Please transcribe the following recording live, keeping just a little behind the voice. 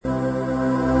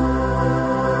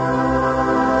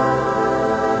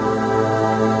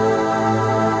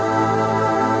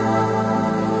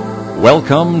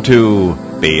Welcome to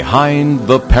Behind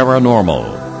the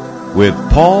Paranormal with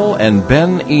Paul and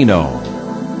Ben Eno.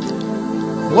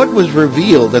 What was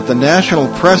revealed at the National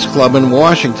Press Club in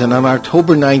Washington on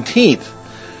October 19th?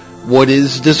 What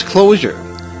is disclosure?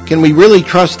 Can we really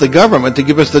trust the government to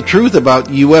give us the truth about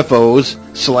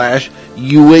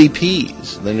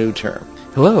UFOs/UAPs, the new term?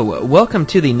 Hello, welcome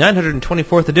to the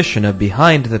 924th edition of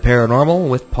Behind the Paranormal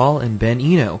with Paul and Ben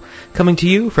Eno, coming to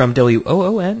you from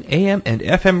WOON AM and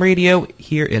FM radio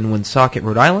here in Woonsocket,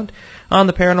 Rhode Island, on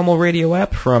the Paranormal Radio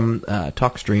app from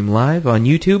TalkStream Live on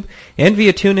YouTube and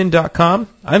via TuneIn.com.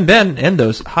 I'm Ben, and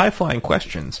those high-flying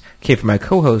questions came from my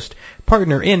co-host,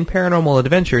 partner in Paranormal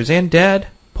Adventures, and Dad,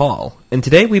 Paul. And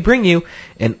today we bring you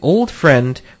an old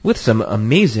friend with some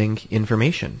amazing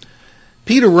information.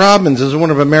 Peter Robbins is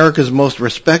one of America's most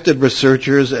respected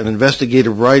researchers and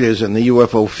investigative writers in the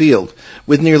UFO field,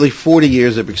 with nearly 40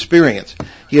 years of experience.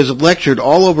 He has lectured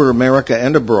all over America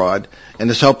and abroad, and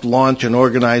has helped launch and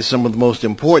organize some of the most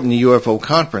important UFO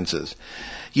conferences.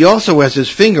 He also has his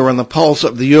finger on the pulse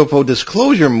of the UFO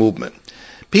disclosure movement.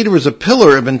 Peter is a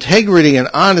pillar of integrity and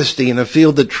honesty in a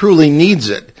field that truly needs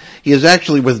it. He has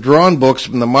actually withdrawn books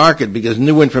from the market because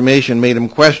new information made him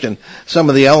question some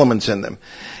of the elements in them.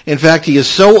 In fact, he is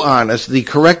so honest that he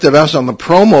corrected us on the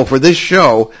promo for this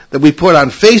show that we put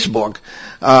on Facebook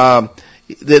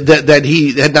that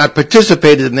he had not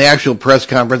participated in the actual press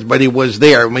conference, but he was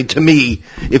there. I mean, to me,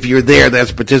 if you're there,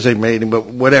 that's participating, but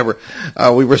whatever.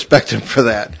 We respect him for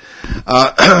that.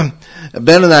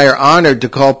 Ben and I are honored to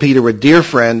call Peter a dear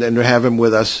friend and to have him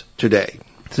with us today.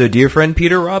 So, dear friend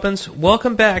Peter Robbins,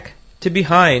 welcome back to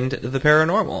Behind the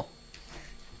Paranormal.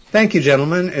 Thank you,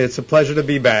 gentlemen. It's a pleasure to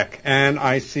be back. And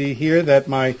I see here that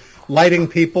my lighting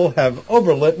people have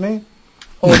overlit me.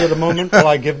 Hold it a moment while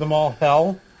I give them all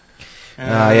hell.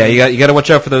 Yeah, you got to watch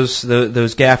out for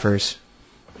those gaffers.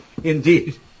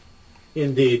 Indeed.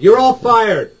 You're all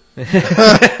fired.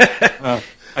 I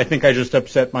think I just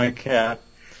upset my cat.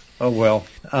 Oh, well.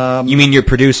 You mean your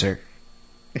producer?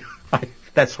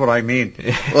 That's what I mean.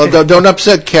 Well, don't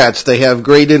upset cats. They have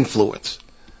great influence.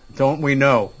 Don't we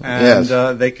know? And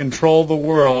yes. They control the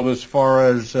world as far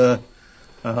as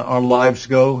our lives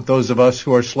go, those of us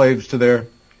who are slaves to their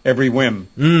every whim.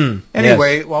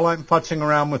 Anyway, yes. While I'm putzing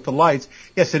around with the lights,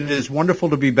 yes, it is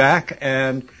wonderful to be back.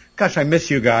 And, gosh, I miss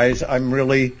you guys. I'm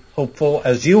really hopeful,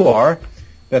 as you are,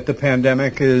 that the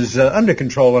pandemic is under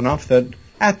control enough that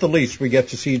at the least we get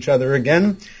to see each other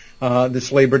again.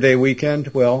 This Labor Day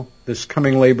weekend, this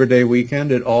coming Labor Day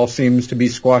weekend, it all seems to be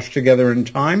squashed together in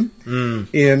time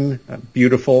in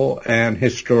beautiful and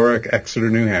historic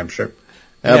Exeter, New Hampshire.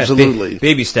 Absolutely. Yeah,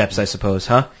 baby steps, I suppose,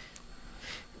 huh?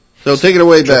 So take it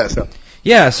away, Ben.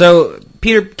 Yeah, so,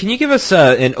 Peter, can you give us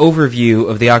an overview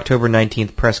of the October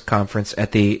 19th press conference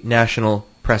at the National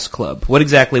Press Club? What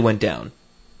exactly went down?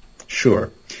 Sure.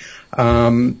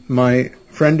 My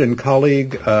friend and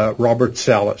colleague, Robert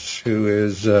Salas, who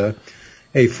is a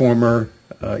former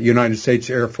United States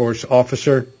Air Force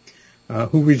officer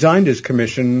who resigned his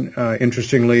commission,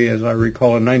 interestingly, as I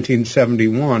recall, in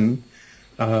 1971,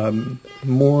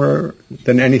 more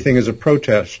than anything as a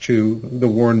protest to the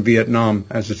war in Vietnam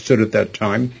as it stood at that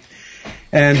time,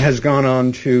 and has gone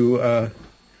on to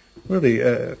really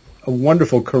a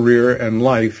wonderful career and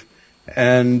life.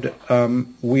 And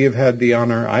I've had the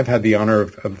honor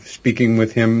of speaking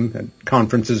with him at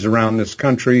conferences around this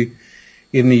country,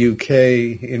 in the UK,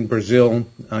 in Brazil.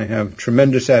 I have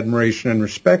tremendous admiration and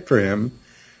respect for him.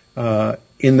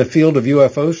 In the field of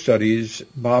UFO studies,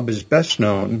 Bob is best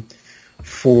known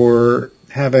for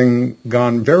having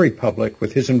gone very public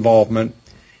with his involvement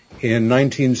in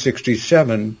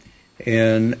 1967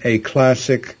 in a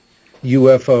classic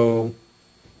UFO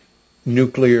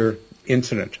nuclear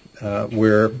incident.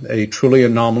 Where a truly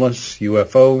anomalous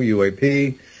UFO,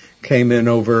 UAP, came in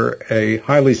over a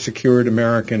highly secured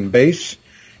American base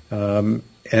and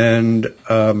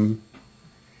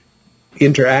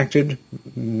interacted,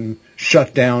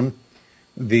 shut down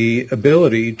the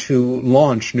ability to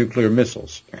launch nuclear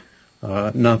missiles.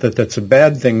 Not that that's a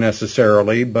bad thing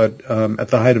necessarily, but at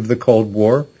the height of the Cold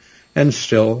War, and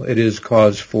still it is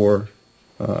cause for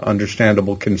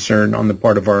understandable concern on the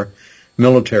part of our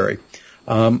military.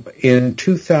 In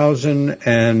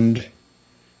 2010,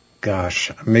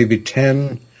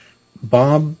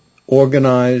 Bob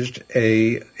organized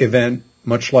a event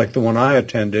much like the one I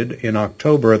attended in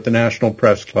October at the National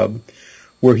Press Club,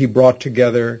 where he brought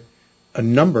together a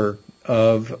number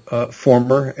of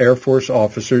former Air Force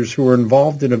officers who were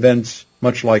involved in events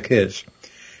much like his.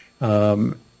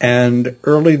 And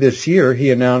early this year, he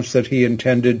announced that he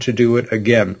intended to do it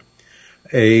again.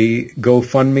 A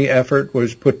GoFundMe effort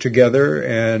was put together,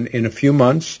 and in a few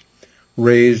months,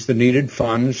 raise the needed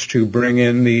funds to bring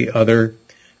in the other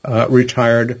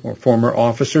retired or former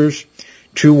officers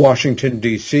to Washington,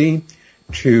 D.C.,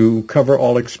 to cover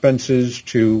all expenses,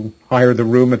 to hire the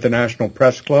room at the National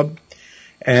Press Club.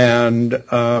 And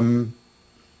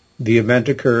the event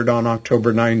occurred on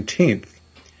October 19th.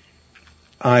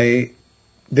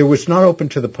 There was not open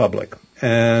to the public,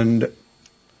 and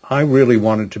I really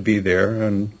wanted to be there,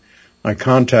 and I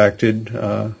contacted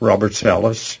Robert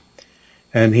Salas,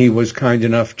 and he was kind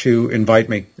enough to invite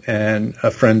me and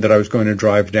a friend that I was going to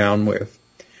drive down with.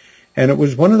 And it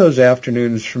was one of those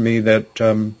afternoons for me that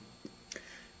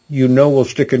will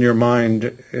stick in your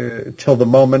mind till the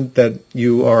moment that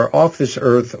you are off this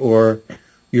earth or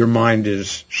your mind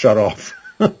is shut off.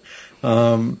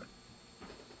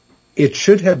 It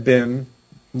should have been,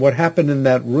 what happened in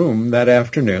that room that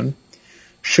afternoon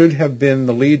should have been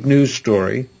the lead news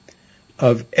story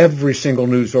of every single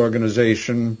news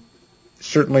organization,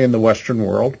 certainly in the Western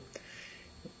world.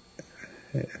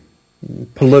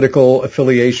 Political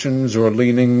affiliations or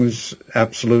leanings,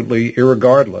 absolutely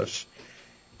irregardless.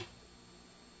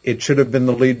 It should have been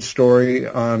the lead story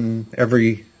on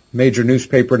every major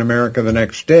newspaper in America the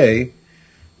next day.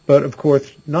 But, of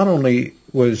course, not only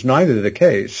was neither the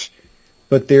case,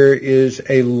 but there is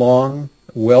a long,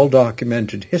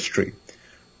 well-documented history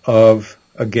of,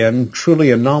 again,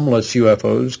 truly anomalous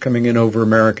UFOs coming in over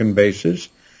American bases.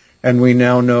 And we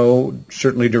now know,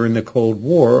 certainly during the Cold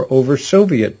War, over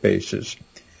Soviet bases,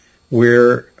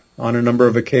 where on a number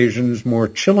of occasions, more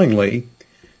chillingly,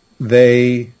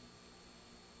 they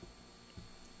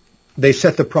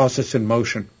set the process in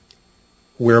motion,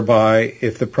 whereby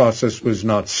if the process was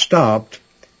not stopped,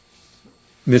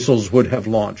 missiles would have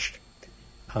launched.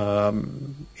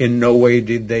 In no way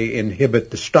did they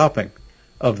inhibit the stopping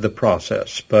of the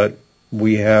process, but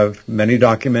we have many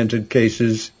documented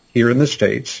cases here in the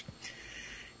States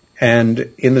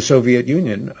and in the Soviet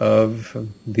Union of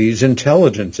these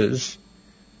intelligences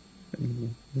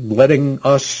letting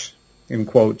us, in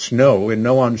quotes, know in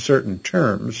no uncertain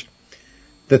terms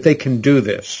that they can do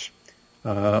this.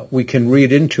 We can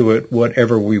read into it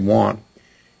whatever we want.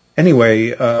 Anyway,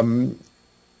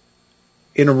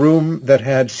 in a room that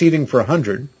had seating for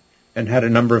 100 and had a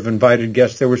number of invited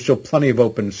guests, there were still plenty of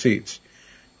open seats.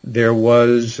 There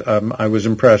was, I was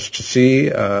impressed to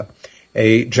see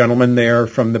a gentleman there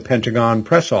from the Pentagon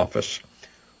press office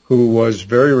who was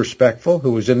very respectful,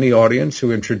 who was in the audience,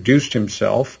 who introduced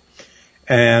himself,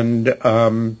 and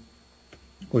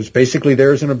was basically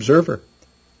there as an observer.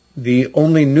 The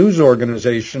only news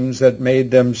organizations that made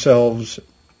themselves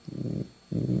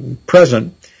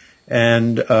present,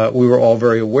 and we were all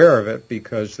very aware of it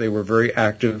because they were very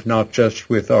active, not just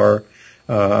with our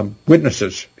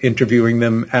witnesses, interviewing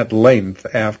them at length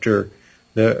after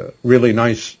the really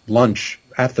nice lunch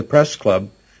at the press club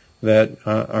that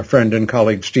our friend and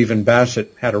colleague Stephen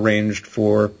Bassett had arranged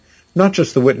for not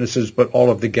just the witnesses but all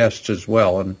of the guests as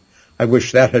well. And I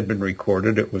wish that had been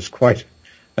recorded. It was quite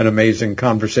an amazing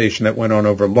conversation that went on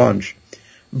over lunch.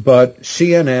 But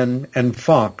CNN and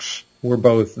Fox were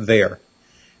both there.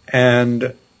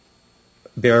 And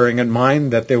bearing in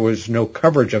mind that there was no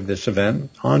coverage of this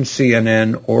event on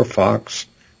CNN or Fox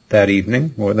that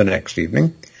evening or the next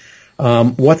evening,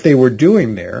 what they were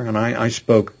doing there, and I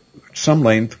spoke at some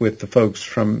length with the folks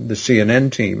from the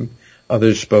CNN team,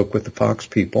 others spoke with the Fox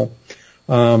people,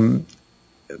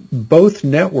 both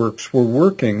networks were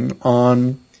working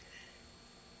on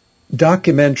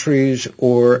documentaries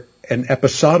or an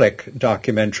episodic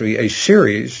documentary, a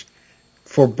series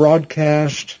for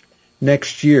broadcast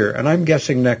next year, and I'm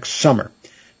guessing next summer,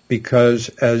 because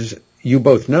as you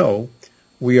both know,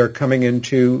 we are coming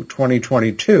into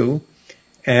 2022,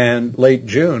 and late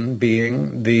June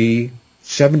being the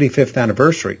 75th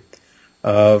anniversary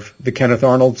of the Kenneth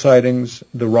Arnold sightings,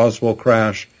 the Roswell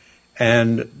crash,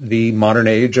 and the modern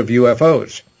age of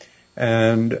UFOs.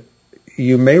 And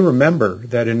you may remember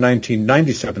that in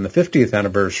 1997, the 50th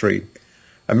anniversary,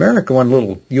 America went a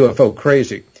little UFO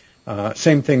crazy.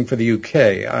 Same thing for the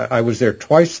UK. I was there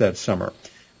twice that summer,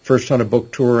 first on a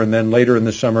book tour and then later in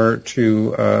the summer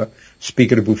to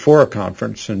speak at a Bufora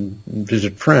conference and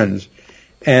visit friends.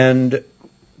 And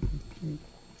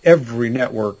every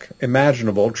network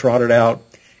imaginable trotted out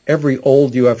every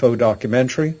old UFO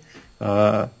documentary.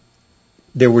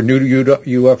 There were new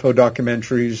UFO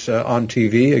documentaries on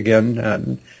TV,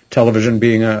 again, television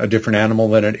being a different animal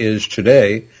than it is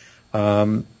today.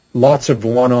 Lots of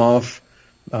one-off,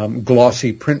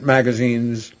 glossy print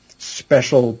magazines,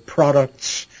 special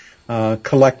products,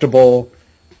 collectible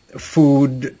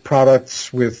food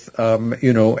products with,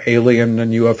 alien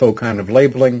and UFO kind of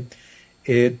labeling.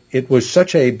 It was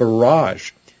such a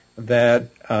barrage that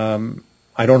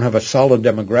I don't have a solid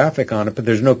demographic on it, but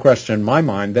there's no question in my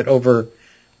mind that over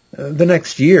the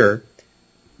next year,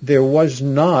 there was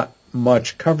not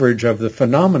much coverage of the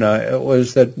phenomena. It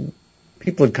was that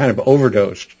people had kind of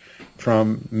overdosed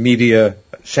from media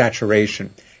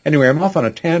saturation. Anyway, I'm off on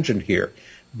a tangent here,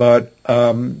 but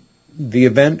the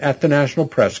event at the National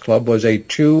Press Club was a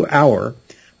 2-hour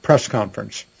press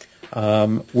conference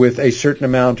with a certain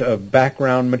amount of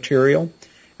background material,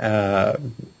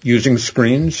 using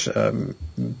screens,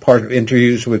 part of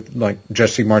interviews with like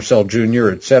Jesse Marcel Jr.,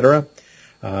 etc.,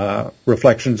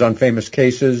 reflections on famous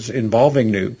cases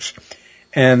involving nukes,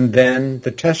 and then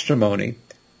the testimony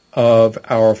of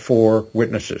our 4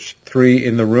 witnesses, 3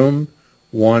 in the room,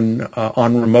 1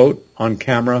 on remote, on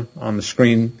camera, on the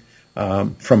screen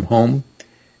from home,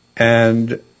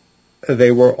 and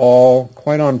they were all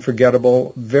quite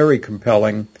unforgettable, very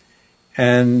compelling,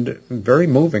 and very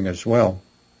moving as well.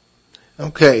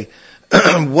 Okay,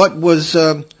 what was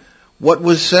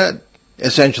said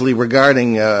essentially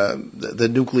regarding the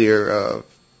nuclear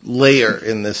layer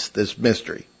in this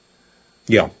mystery?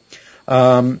 Yeah,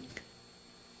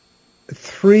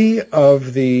 3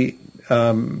 of the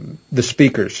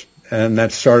speakers, and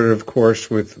that started, of course,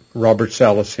 with Robert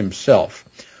Salas himself,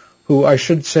 who I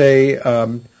should say,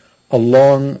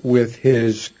 along with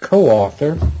his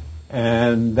co-author,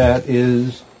 and that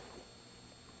is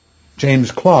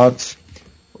James Klotz,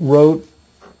 wrote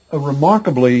a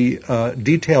remarkably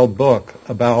detailed book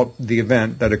about the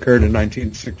event that occurred in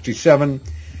 1967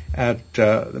 at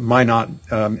Minot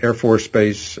Air Force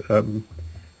Base,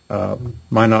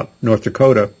 Minot, North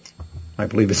Dakota. I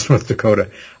believe it's North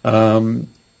Dakota.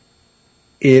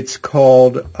 It's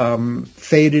called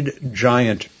Faded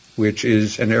Giant, which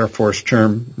is an Air Force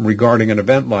term regarding an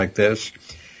event like this.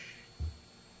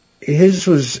 His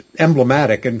was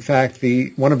emblematic. In fact,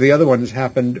 one of the other ones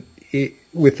happened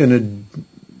within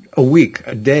a week,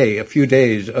 a day, a few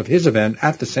days of his event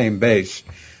at the same base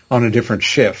on a different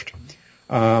shift.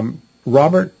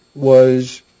 Robert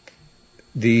was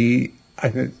the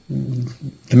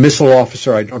missile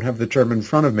officer. I don't have the term in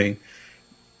front of me.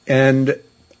 And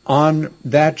on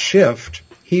that shift,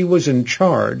 he was in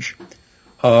charge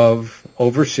of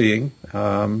overseeing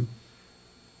 10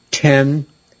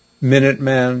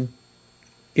 Minuteman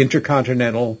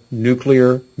intercontinental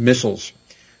nuclear missiles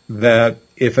that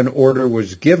if an order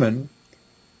was given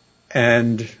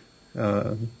and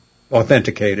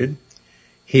authenticated,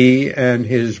 he and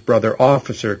his brother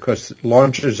officer, because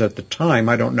launches at the time,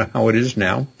 I don't know how it is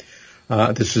now,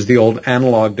 this is the old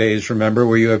analog days, remember,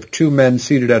 where you have 2 men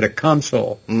seated at a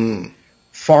console,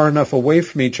 far enough away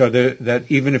from each other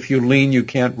that even if you lean, you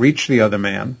can't reach the other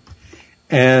man.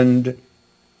 And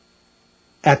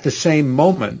at the same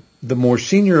moment, the more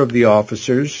senior of the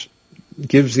officers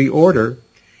gives the order,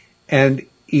 and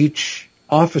each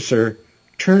officer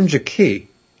turns a key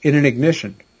in an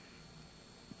ignition,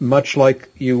 much like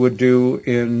you would do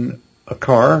in a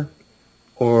car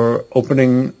or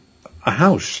opening a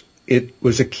house. It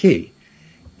was a key.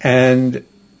 And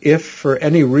if for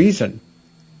any reason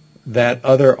that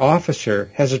other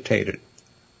officer hesitated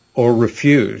or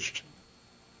refused,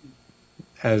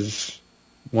 as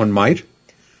one might,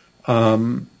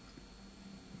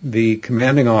 the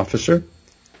commanding officer,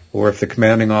 or if the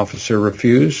commanding officer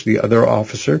refused, the other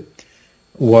officer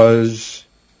was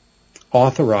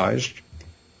authorized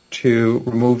to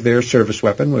remove their service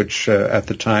weapon, which at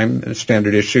the time, a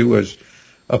standard issue, was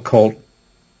a Colt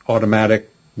automatic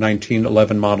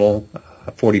 1911 model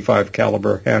 45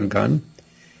 caliber handgun,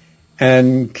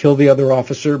 and kill the other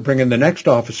officer, bring in the next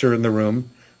officer in the room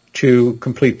to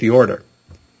complete the order.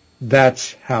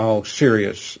 That's how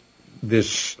serious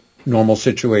this normal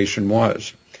situation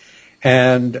was.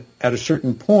 And at a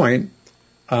certain point,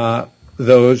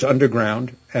 those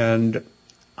underground, and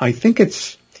I think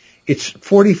it's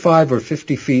 45 or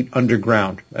 50 feet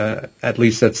underground. At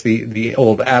least that's the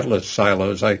old Atlas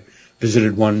silos. I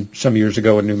visited one some years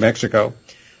ago in New Mexico,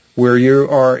 where you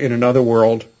are in another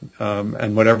world,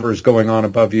 and whatever is going on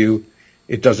above you,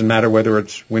 it doesn't matter whether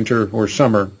it's winter or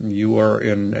summer. You are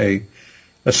in a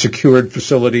secured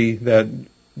facility that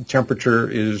temperature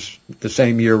is the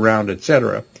same year round,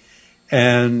 etc.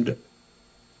 And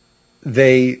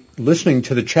they, listening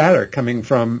to the chatter coming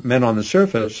from men on the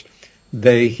surface,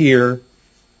 they hear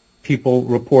people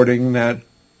reporting that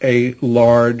a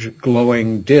large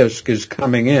glowing disk is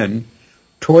coming in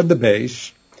toward the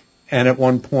base, and at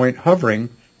one point hovering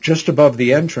just above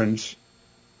the entrance,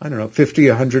 50,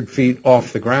 100 feet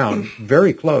off the ground,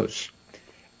 very close.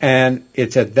 And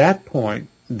it's at that point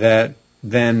that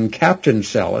then Captain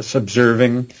Salas,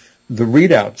 observing the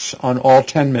readouts on all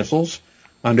 10 missiles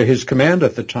under his command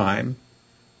at the time,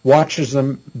 watches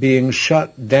them being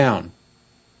shut down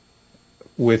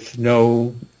with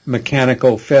no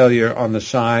mechanical failure on the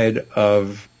side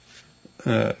of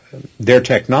their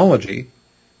technology,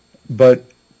 but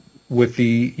with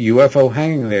the UFO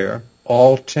hanging there,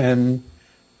 all 10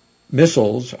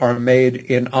 missiles are made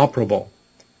inoperable.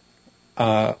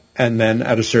 And then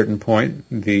at a certain point,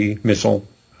 the missile,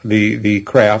 the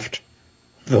craft,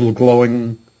 the little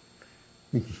glowing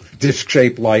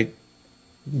disc-shaped light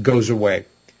goes away.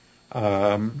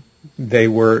 They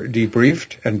were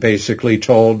debriefed and basically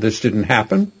told this didn't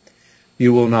happen.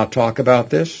 You will not talk about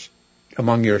this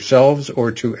among yourselves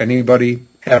or to anybody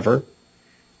ever.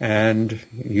 And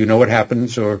you know what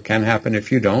happens or can happen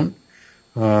if you don't.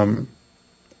 And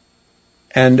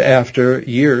after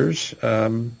years,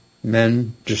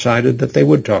 men decided that they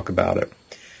would talk about it.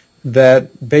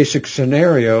 That basic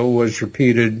scenario was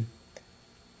repeated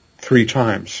 3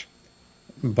 times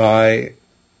by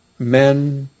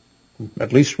men,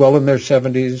 at least well in their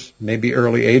 70s, maybe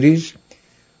early 80s,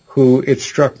 who it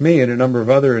struck me and a number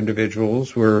of other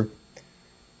individuals were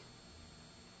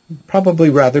probably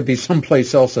rather be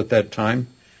someplace else at that time.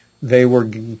 They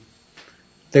weren't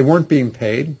being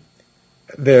paid.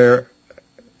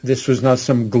 This was not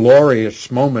some glorious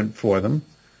moment for them.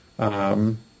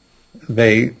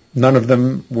 None of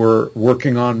them were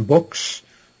working on books.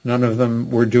 None of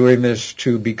them were doing this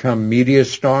to become media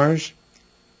stars.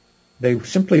 They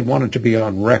simply wanted to be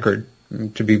on record,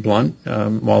 to be blunt,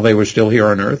 while they were still here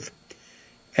on Earth.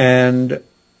 And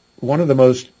one of the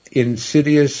most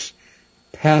insidious,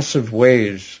 passive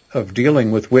ways of dealing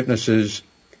with witnesses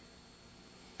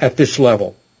at this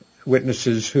level,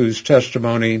 witnesses whose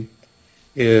testimony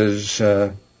is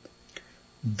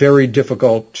very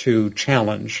difficult to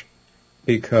challenge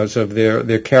because of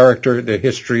their character, their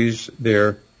histories,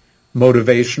 their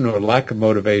motivation or lack of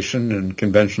motivation in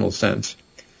conventional sense.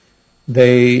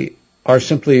 They are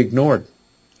simply ignored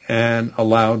and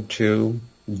allowed to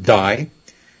die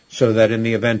so that in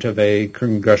the event of a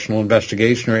congressional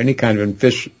investigation or any kind of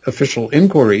official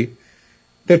inquiry,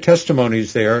 their testimony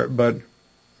is there, but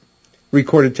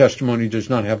recorded testimony does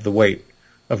not have the weight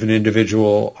of an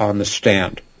individual on the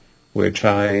stand, which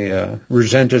I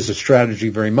resent as a strategy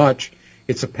very much.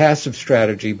 It's a passive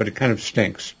strategy, but it kind of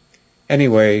stinks.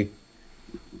 Anyway,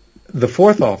 the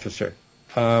 4th officer,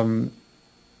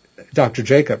 Dr.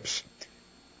 Jacobs,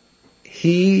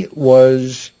 he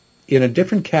was in a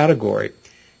different category.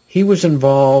 He was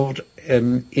involved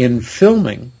in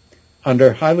filming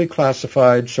under highly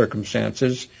classified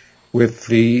circumstances with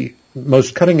the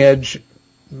most cutting-edge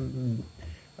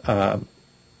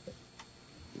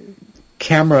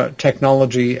camera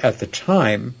technology at the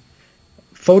time,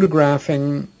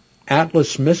 photographing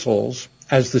Atlas missiles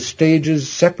as the stages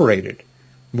separated,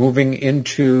 moving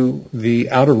into the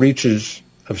outer reaches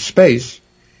of space,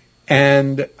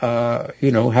 and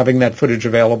having that footage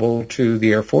available to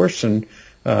the Air Force and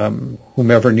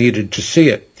whomever needed to see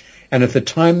it. And at the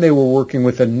time they were working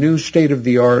with a new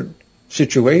state-of-the-art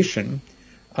situation,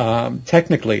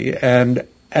 technically, and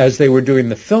as they were doing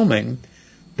the filming,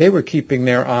 they were keeping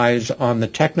their eyes on the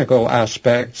technical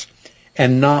aspects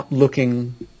and not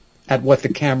looking at what the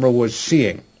camera was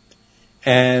seeing.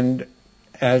 And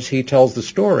as he tells the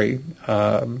story,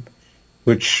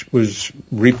 which was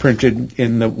reprinted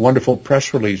in the wonderful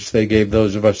press release they gave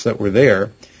those of us that were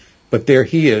there, but there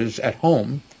he is at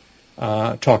home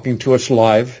talking to us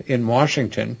live in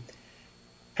Washington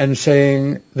and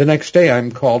saying, the next day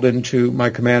I'm called into my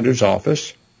commander's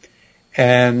office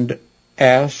and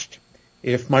asked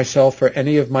if myself or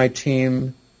any of my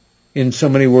team, in so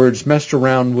many words, messed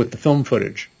around with the film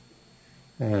footage.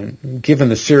 And given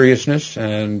the seriousness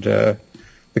and the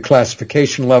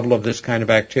classification level of this kind of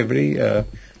activity,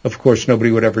 of course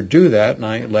nobody would ever do that, and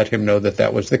I let him know that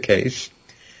that was the case.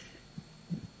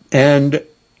 And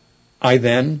I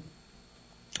then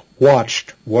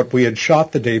watched what we had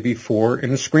shot the day before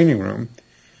in a screening room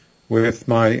with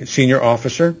my senior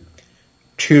officer,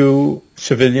 2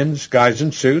 civilians, guys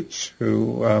in suits,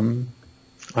 who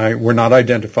were not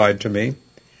identified to me.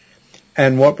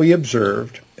 And what we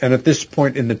observed, and at this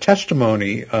point in the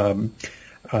testimony,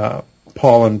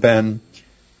 Paul and Ben,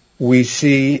 we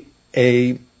see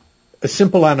a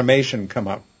simple animation come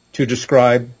up to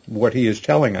describe what he is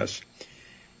telling us.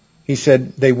 He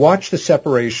said they watch the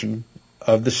separation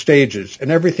of the stages,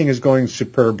 and everything is going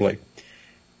superbly.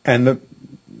 And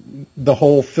the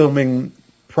whole filming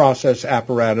process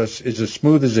apparatus is as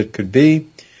smooth as it could be.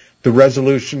 The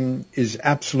resolution is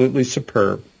absolutely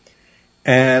superb.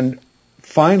 And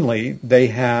finally, they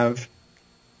have,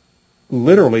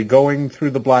 literally going through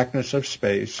the blackness of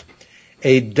space,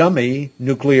 a dummy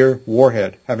nuclear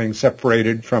warhead having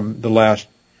separated from the last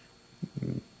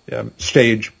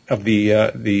stage of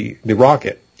the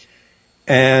rocket,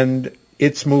 and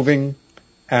it's moving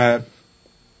at,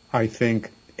 I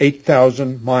think,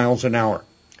 8,000 miles an hour,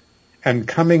 and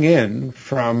coming in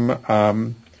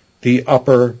from the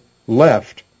upper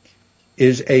left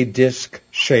is a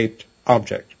disc-shaped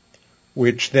object,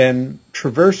 which then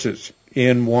traverses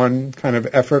in one kind of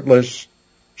effortless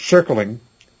circling.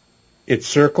 It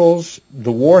circles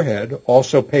the warhead,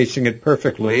 also pacing it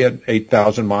perfectly at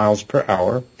 8,000 miles per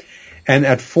hour, and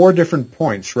at 4 different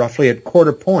points, roughly at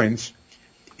quarter points,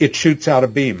 it shoots out a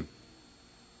beam.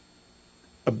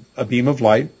 A beam of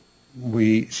light.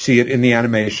 We see it in the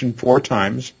animation 4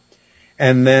 times,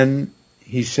 and then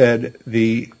he said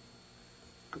the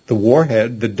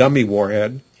warhead, the dummy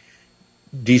warhead,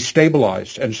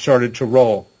 destabilized and started to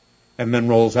roll, and then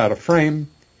rolls out of frame,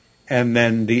 and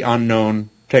then the unknown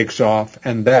takes off,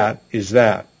 and that is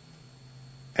that.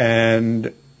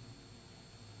 And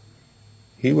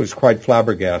he was quite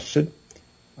flabbergasted.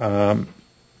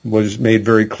 Was made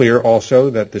very clear also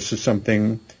that this is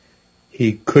something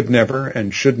he could never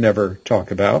and should never talk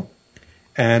about.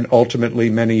 And ultimately,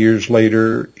 many years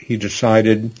later, he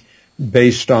decided,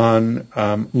 based on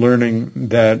learning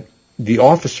that the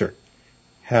officer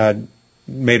had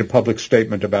made a public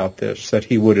statement about this, that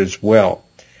he would as well.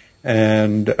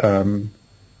 And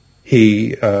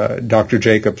Dr.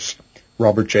 Jacobs,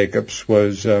 Robert Jacobs,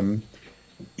 was,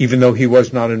 even though he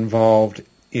was not involved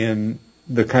in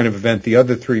the kind of event the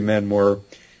other 3 men were,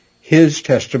 his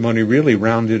testimony really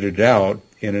rounded it out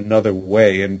in another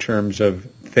way in terms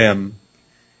of them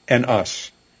and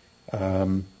us.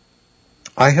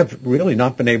 I have really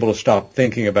not been able to stop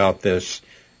thinking about this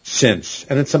since,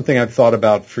 and it's something I've thought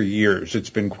about for years. It's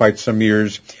been quite some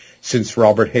years since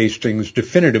Robert Hastings'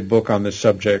 definitive book on this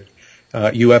subject,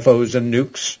 UFOs and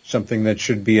Nukes, something that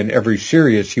should be in every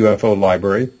serious UFO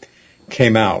library,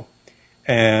 came out.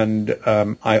 And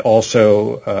I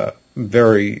also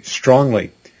very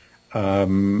strongly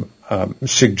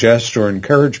suggest or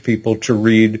encourage people to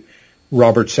read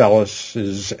Robert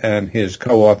Salas's and his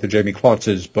co-author Jamie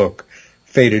Klotz's book,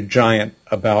 Faded Giant,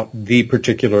 about the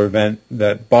particular event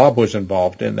that Bob was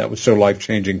involved in that was so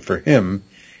life-changing for him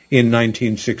in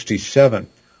 1967.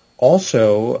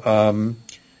 Also,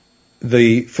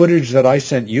 the footage that I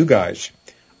sent you guys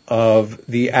of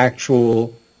the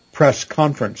actual press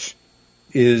conference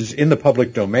is in the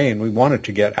public domain. We want it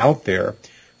to get out there,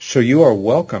 so you are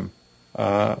welcome,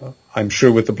 I'm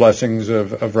sure with the blessings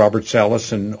of Robert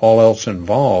Salas and all else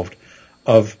involved,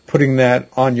 of putting that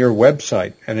on your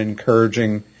website and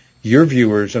encouraging your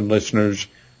viewers and listeners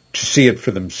to see it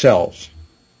for themselves.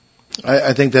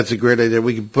 I think that's a great idea.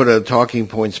 We could put a talking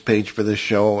points page for this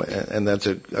show, and that's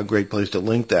a great place to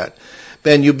link that.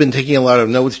 Ben, you've been taking a lot of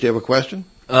notes. Do you have a question?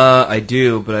 I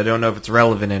do, but I don't know if it's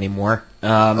relevant anymore.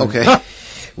 Okay.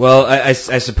 Well, I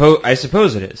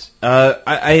suppose it is.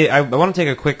 I want to take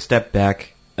a quick step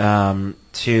back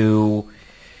to,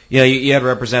 you had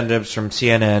representatives from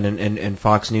CNN and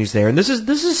Fox News there, and this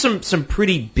is some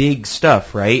pretty big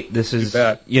stuff, right? This is,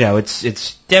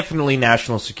 it's definitely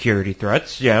national security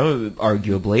threats,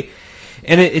 arguably.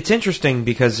 And it's interesting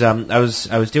because I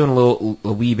was doing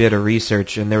a wee bit of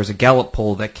research, and there was a Gallup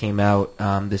poll that came out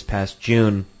this past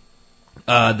June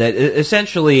that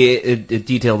essentially it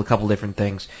detailed a couple different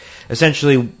things.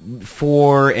 Essentially,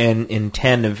 4 in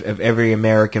 10 of every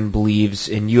American believes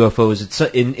in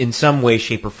UFOs in some way,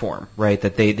 shape, or form, right?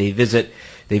 That they visit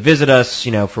us,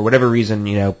 for whatever reason,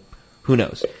 who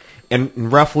knows.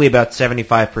 And roughly about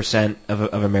 75%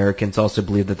 of Americans also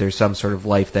believe that there's some sort of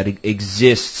life that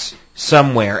exists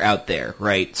somewhere out there,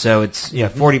 right? So it's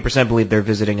 40% believe they're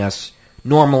visiting us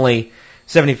normally,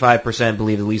 75%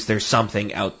 believe at least there's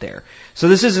something out there. So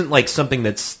this isn't like something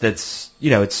that's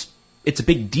it's a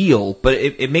big deal, but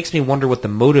it makes me wonder what the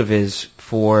motive is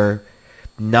for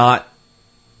not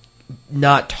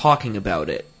talking about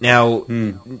it. Now,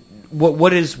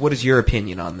 what is your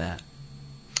opinion on that?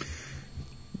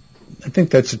 I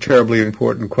think that's a terribly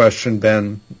important question,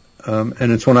 Ben,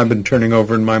 and it's one I've been turning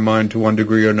over in my mind to one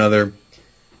degree or another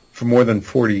for more than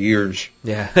 40 years.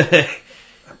 Yeah.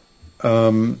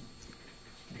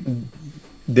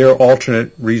 There are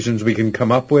alternate reasons we can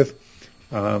come up with.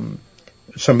 Some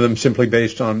of them simply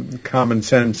based on common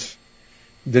sense,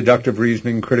 deductive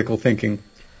reasoning, critical thinking.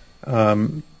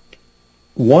 One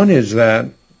is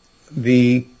that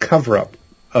the cover-up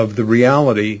of the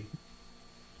reality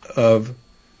of,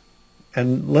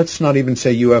 and let's not even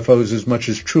say UFOs as much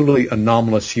as truly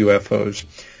anomalous UFOs.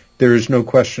 There is no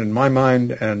question in my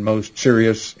mind, and most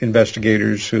serious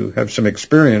investigators who have some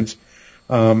experience,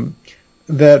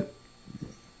 that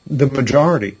the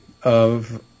majority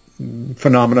of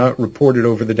phenomena reported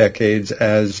over the decades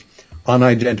as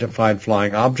unidentified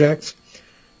flying objects,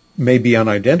 may be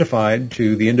unidentified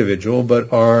to the individual,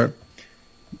 but are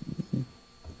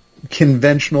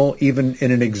conventional even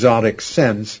in an exotic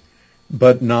sense,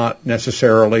 but not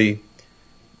necessarily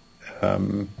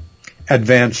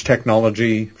advanced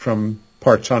technology from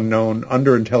parts unknown,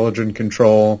 under intelligent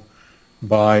control,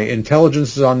 by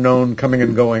intelligences unknown, coming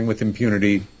and going with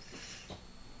impunity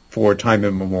for time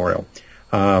immemorial.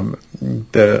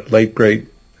 The late, great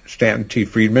Stanton T.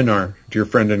 Friedman, our dear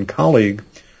friend and colleague,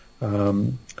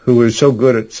 who is so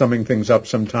good at summing things up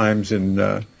sometimes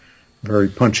in very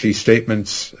punchy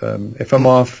statements. If I'm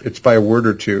off, it's by a word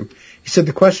or two. He said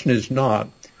the question is not,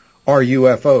 are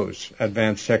UFOs,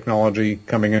 advanced technology,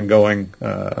 coming and going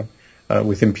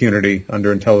with impunity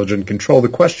under intelligent control? The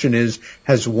question is,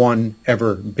 has one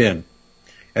ever been?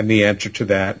 And the answer to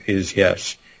that is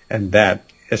yes. And that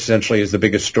essentially is the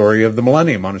biggest story of the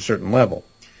millennium on a certain level.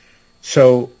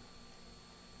 So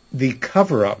the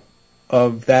cover-up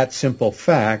of that simple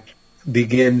fact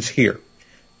begins here,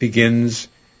 begins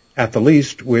at the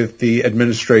least with the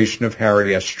administration of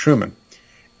Harry S. Truman.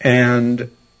 And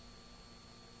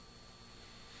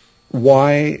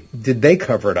why did they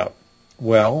cover it up?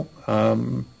 Well,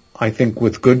 I think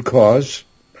with good cause,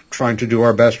 trying to do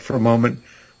our best for a moment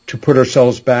to put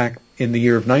ourselves back in the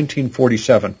year of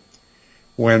 1947,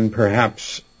 when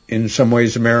perhaps in some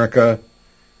ways America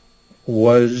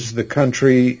was the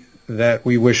country that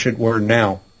we wish it were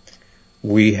now.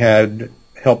 We had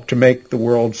helped to make the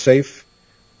world safe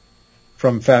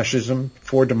from fascism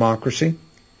for democracy.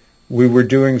 We were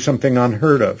doing something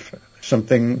unheard of,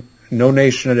 something no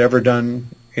nation had ever done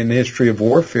in the history of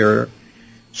warfare,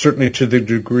 certainly to the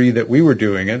degree that we were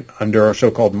doing it under our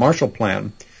so-called Marshall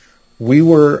Plan. We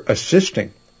were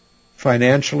assisting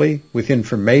financially, with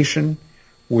information,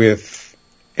 with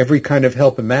every kind of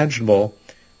help imaginable,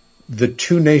 the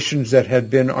two nations that had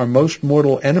been our most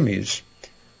mortal enemies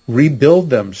rebuild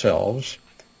themselves,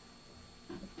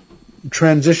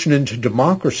 transition into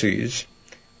democracies,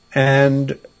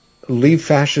 and leave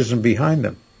fascism behind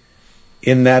them.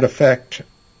 In that effect,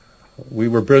 we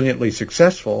were brilliantly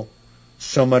successful,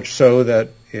 so much so that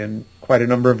in quite a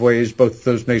number of ways both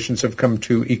those nations have come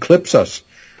to eclipse us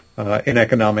in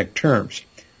economic terms.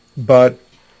 But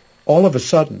all of a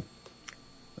sudden,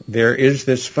 there is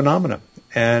this phenomena,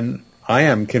 and I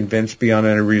am convinced beyond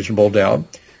any reasonable doubt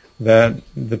that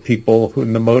the people who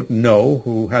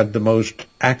who had the most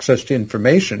access to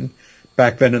information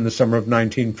back then in the summer of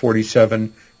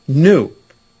 1947 knew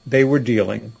they were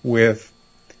dealing with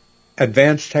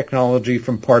advanced technology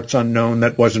from parts unknown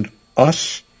that wasn't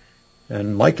us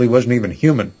and likely wasn't even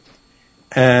human.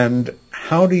 And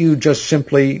how do you just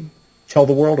simply tell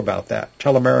the world about that,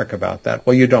 tell America about that?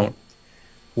 Well, you don't.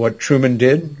 What Truman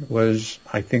did was,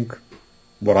 I think,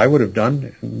 what I would have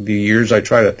done in the years I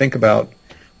try to think about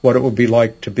what it would be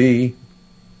like to be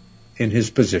in his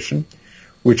position,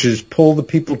 which is pull the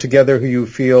people together who you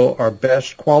feel are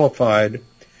best qualified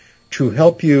to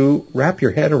help you wrap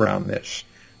your head around this,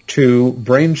 to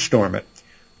brainstorm it,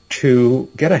 to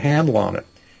get a handle on it.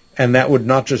 And that would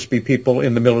not just be people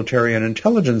in the military and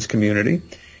intelligence community.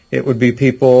 It would be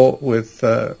people with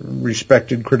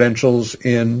respected credentials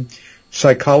in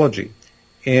psychology,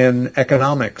 in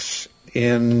economics,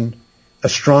 in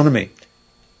astronomy,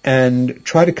 and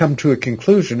try to come to a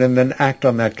conclusion and then act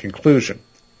on that conclusion.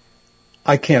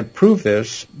 I can't prove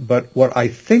this, but what I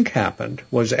think happened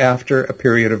was after a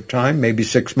period of time, maybe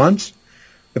 6 months,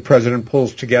 the president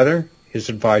pulls together his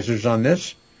advisors on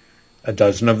this, a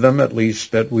dozen of them at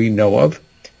least that we know of,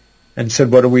 and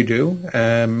said, what do we do? If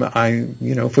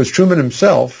it was Truman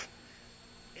himself,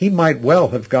 he might well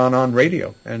have gone on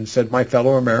radio and said, my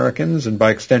fellow Americans, and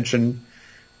by extension,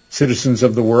 citizens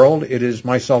of the world, it is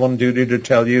my solemn duty to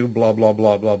tell you blah, blah,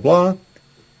 blah, blah, blah.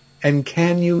 And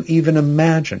can you even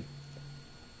imagine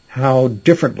how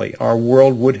differently our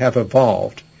world would have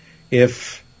evolved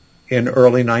if in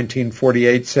early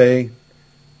 1948, say,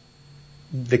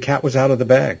 the cat was out of the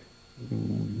bag?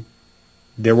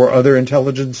 There were other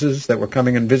intelligences that were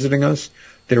coming and visiting us.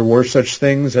 There were such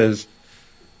things as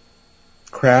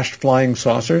crashed flying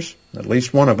saucers, at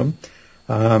least one of them,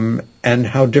 and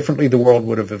how differently the world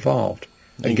would have evolved.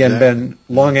 Again, Ben,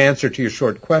 long answer to your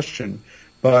short question,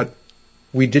 but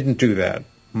we didn't do that.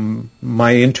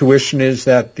 My intuition is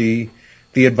that the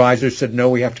advisors said, no,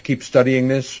 we have to keep studying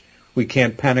this. We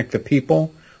can't panic the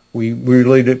people. We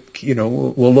really,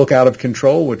 we'll look out of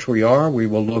control, which we are. We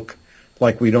will look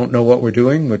like we don't know what we're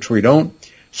doing, which we don't.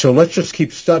 So let's just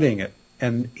keep studying it.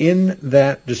 And in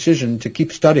that decision to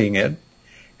keep studying it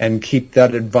and keep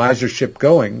that advisorship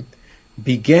going,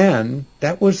 began,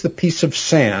 that was the piece of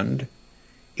sand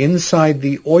inside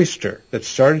the oyster that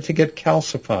started to get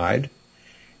calcified,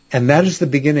 and that is the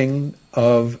beginning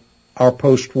of our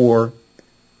post-war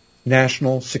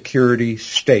national security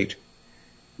state.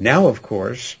 Now, of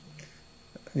course,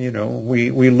 we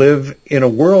live in a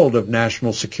world of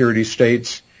national security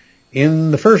states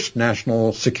in the first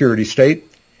national security state,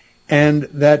 and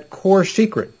that core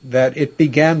secret that it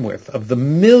began with, of the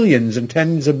millions and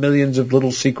tens of millions of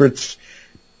little secrets,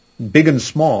 big and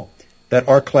small, that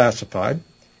are classified,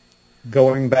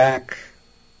 going back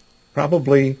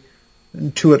probably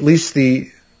to at least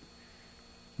the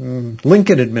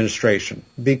Lincoln administration,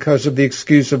 because of the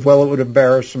excuse of, well, it would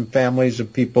embarrass some families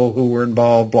of people who were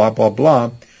involved, blah, blah,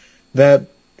 blah, that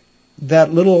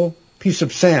little piece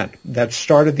of sand that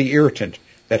started the irritant,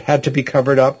 that had to be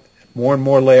covered up, more and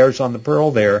more layers on the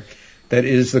pearl there, that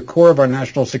is the core of our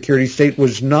national security state,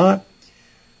 was not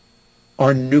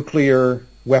our nuclear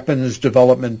weapons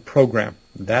development program.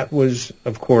 That was,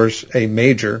 of course, a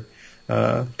major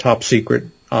top secret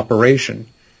operation.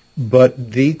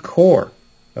 But the core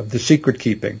of the secret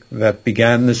keeping that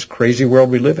began this crazy world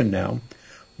we live in now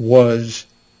was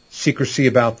secrecy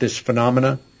about this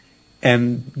phenomena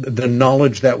and the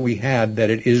knowledge that we had that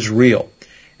it is real,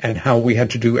 and how we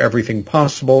had to do everything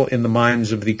possible in the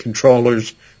minds of the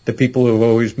controllers, the people who have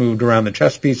always moved around the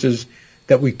chess pieces,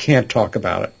 that we can't talk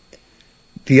about it.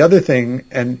 The other thing,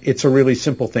 and it's a really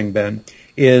simple thing, Ben,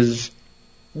 is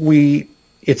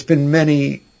it's been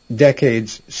many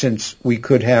decades since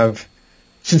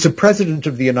a president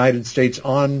of the United States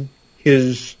on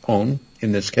his own,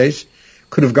 in this case,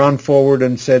 could have gone forward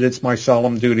and said, it's my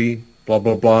solemn duty, blah,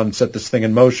 blah, blah, and set this thing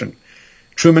in motion.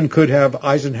 Truman could have.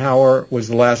 Eisenhower was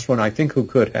the last one, I think, who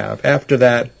could have. After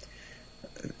that,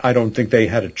 I don't think they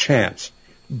had a chance.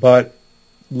 But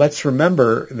let's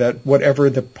remember that whatever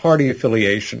the party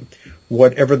affiliation,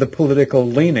 whatever the political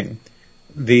leaning,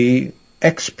 the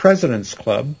ex-president's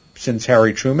club, since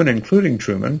Harry Truman, including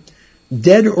Truman,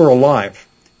 dead or alive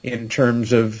in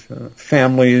terms of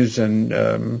families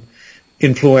and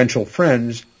influential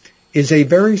friends, is a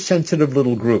very sensitive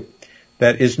little group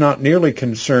that is not nearly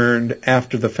concerned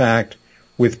after the fact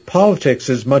with politics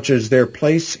as much as their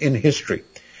place in history.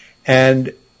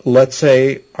 And let's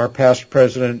say our past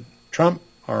president Trump,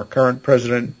 our current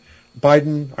president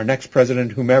Biden, our next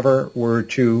president, whomever, were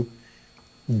to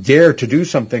dare to do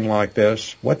something like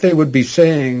this, what they would be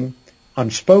saying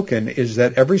unspoken is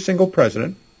that every single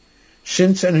president,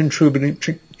 since and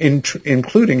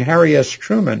including Harry S.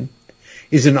 Truman,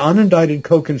 is an unindicted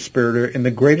co-conspirator in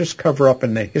the greatest cover-up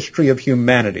in the history of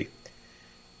humanity.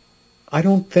 I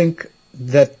don't think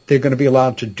that they're going to be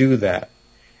allowed to do that.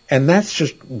 And that's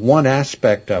just one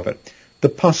aspect of it. The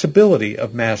possibility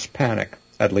of mass panic,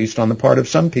 at least on the part of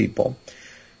some people.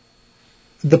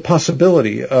 The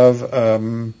possibility of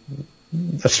a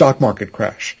stock market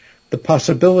crash. The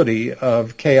possibility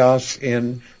of chaos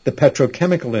in the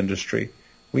petrochemical industry.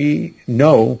 We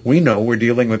know we're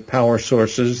dealing with power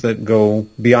sources that go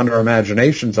beyond our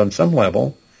imaginations on some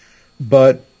level,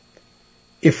 but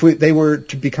if they were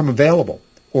to become available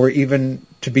or even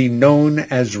to be known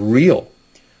as real,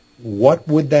 what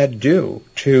would that do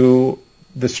to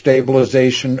the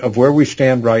stabilization of where we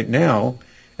stand right now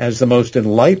as the most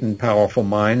enlightened, powerful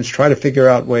minds try to figure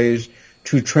out ways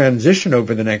to transition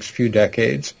over the next few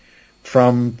decades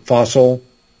from fossil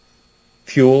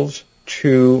fuels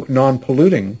to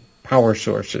non-polluting power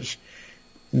sources?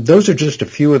 Those are just a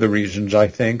few of the reasons, I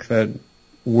think, that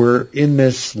we're in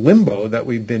this limbo that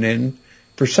we've been in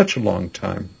for such a long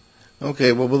time.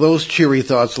 Okay, well, with those cheery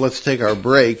thoughts, let's take our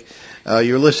break.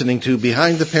 You're listening to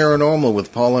Behind the Paranormal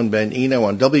with Paul and Ben Eno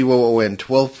on WOON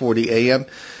 1240 AM,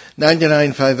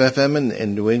 99.5 FM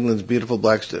in New England's beautiful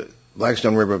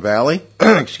Blackstone River Valley.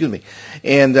 Excuse me.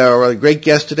 And our great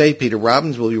guest today, Peter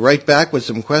Robbins, will be right back with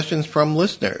some questions from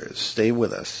listeners. Stay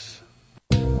with us.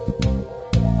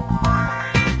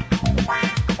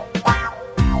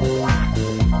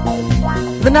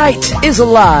 The night is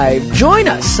alive. Join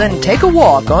us and take a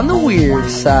walk on the weird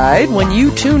side when you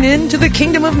tune in to The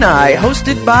Kingdom of Nye,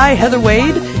 hosted by Heather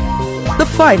Wade, the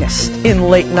finest in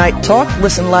late night talk.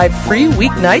 Listen live free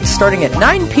weeknights starting at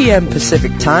 9 p.m.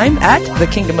 Pacific Time at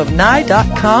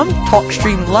thekingdomofnye.com,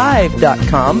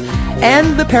 talkstreamlive.com,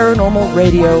 and the Paranormal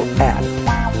Radio app.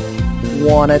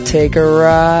 Wanna take a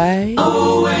ride?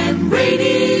 ON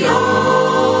Radio.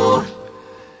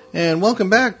 And welcome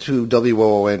back to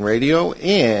WOON Radio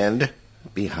and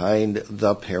Behind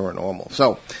the Paranormal.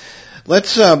 So,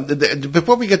 let's,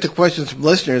 before we get to questions from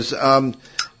listeners,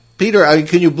 Peter,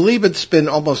 can you believe it's been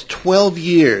almost 12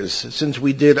 years since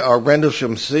we did our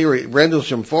Rendlesham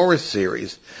Forest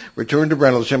series, Return to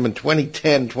Rendlesham in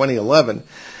 2010, 2011.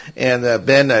 And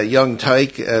Ben, a young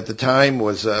tyke at the time,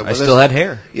 was I still had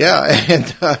hair. Yeah,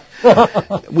 and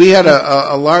we had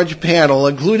a large panel,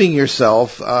 including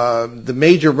yourself, the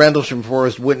major Rendlesham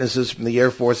Forest witnesses from the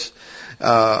Air Force,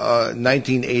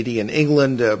 1980 in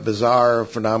England, bizarre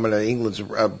phenomena,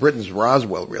 Britain's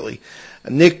Roswell, really.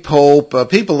 Nick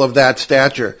Pope, people of that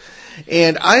stature.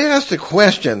 And I asked a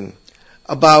question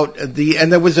about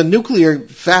and there was a nuclear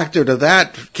factor to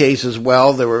that case as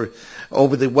well. There were,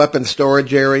 over the weapons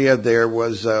storage area, there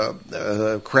was,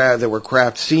 there were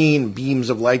craft seen,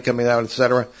 beams of light coming out,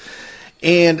 etc.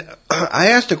 And I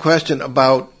asked a question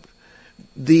about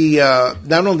the,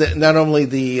 not only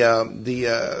the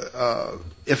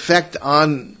effect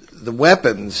on the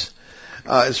weapons,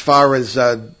 as far as,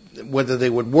 whether they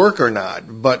would work or not,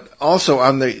 but also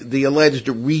on the alleged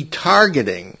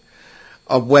retargeting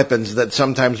of weapons that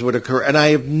sometimes would occur. And I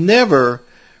have never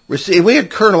received, we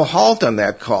had Colonel Halt on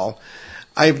that call,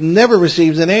 I've never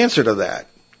received an answer to that.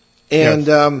 And,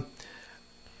 yes.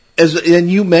 And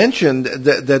you mentioned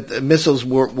that missiles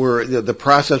were the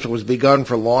process was begun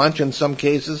for launch in some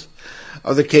cases.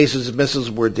 Other cases,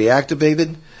 missiles were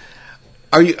deactivated.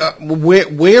 Are you,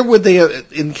 where would they,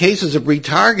 in cases of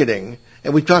retargeting,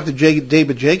 and we talked to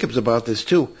David Jacobs about this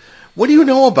too. What do you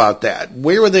know about that?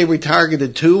 Where were they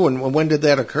retargeted to, and when did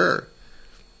that occur?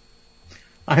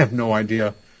 I have no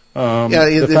idea.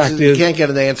 You can't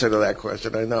get an answer to that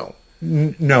question, I know.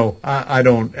 No, I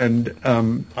don't. And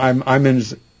I'm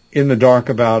in the dark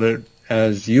about it,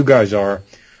 as you guys are.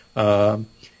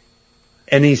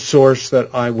 Any source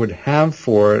that I would have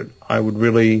for it, I would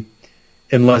really,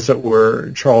 unless it were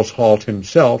Charles Halt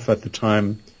himself at the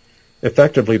time,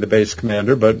 effectively the base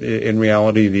commander, but in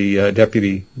reality the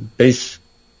deputy base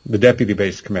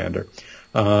commander.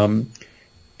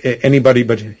 Anybody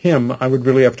but him, I would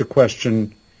really have to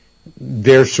question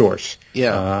their source.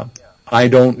 Yeah. I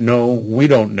don't know. We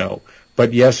don't know.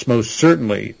 But yes, most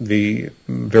certainly the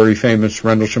very famous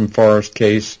Rendlesham Forest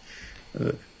case,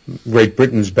 Great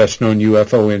Britain's best-known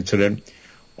UFO incident,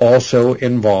 also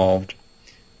involved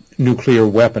nuclear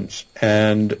weapons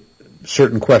and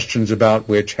certain questions about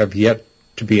which have yet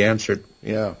to be answered.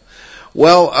 Yeah.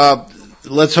 Well,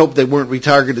 let's hope they weren't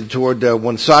retargeted toward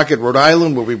Woonsocket, Rhode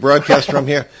Island, where we broadcast from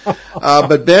here.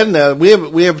 But Ben,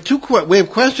 we have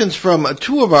questions from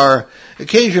two of our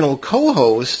occasional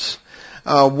co-hosts.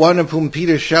 One of whom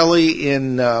Peter Shelley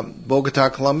in Bogota,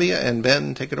 Colombia, and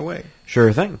Ben, take it away.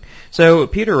 Sure thing. So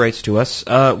Peter writes to us,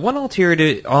 one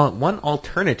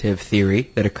alternative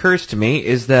theory that occurs to me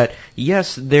is that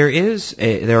yes,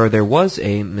 there was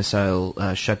a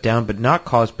missile shutdown, but not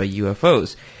caused by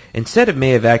UFOs. Instead, it may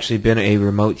have actually been a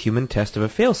remote human test of a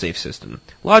failsafe system.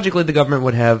 Logically, the government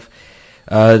would have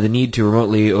the need to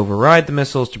remotely override the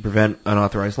missiles to prevent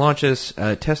unauthorized launches.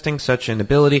 Testing such an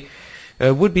ability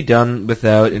would be done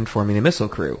without informing the missile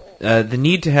crew. The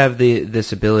need to have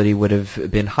this ability would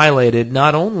have been highlighted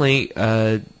not only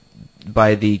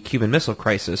by the Cuban Missile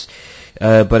Crisis,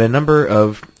 but a number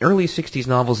of early 60s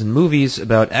novels and movies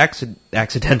about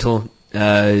accidental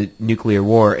nuclear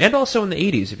war, and also in the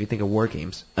 80s, if you think of war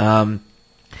games.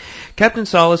 Captain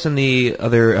Solis and the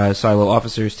other silo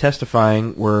officers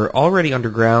testifying were already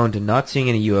underground and not seeing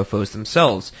any UFOs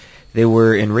themselves. They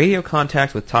were in radio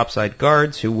contact with topside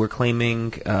guards who were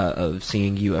claiming of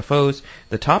seeing UFOs.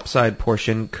 The topside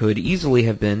portion could easily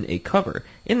have been a cover.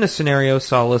 In this scenario,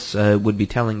 Solis would be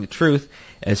telling the truth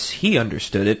as he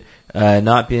understood it,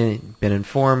 not been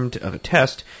informed of a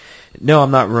test. No,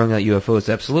 I'm not ruling out UFOs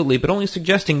absolutely, but only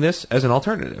suggesting this as an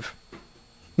alternative.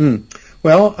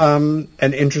 Well,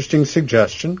 an interesting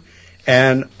suggestion,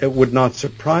 and it would not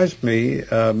surprise me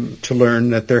to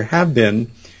learn that there have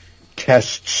been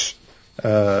tests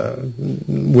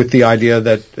with the idea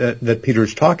that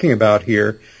Peter's talking about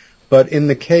here. But in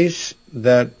the case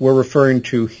that we're referring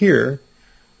to here,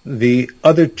 the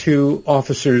other two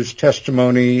officers'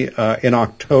 testimony in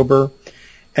October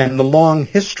and the long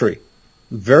history,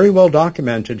 very well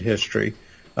documented history,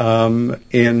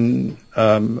 in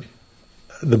the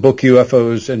book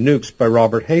UFOs and Nukes by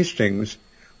Robert Hastings,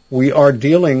 we are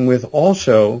dealing with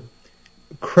also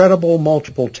credible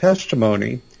multiple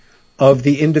testimony of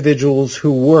the individuals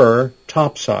who were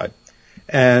topside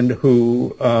and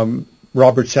who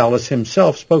Robert Salas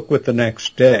himself spoke with the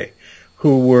next day,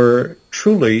 who were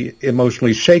truly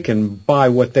emotionally shaken by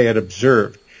what they had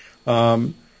observed.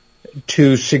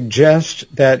 To suggest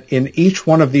that in each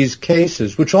one of these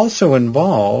cases, which also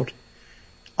involved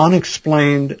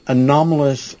unexplained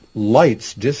anomalous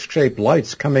lights, disc-shaped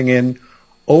lights coming in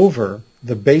over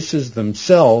the bases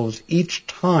themselves, each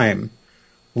time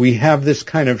we have this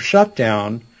kind of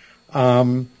shutdown,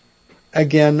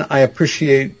 again, I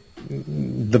appreciate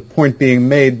the point being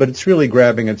made, but it's really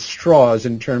grabbing at straws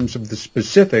in terms of the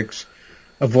specifics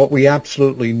of what we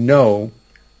absolutely know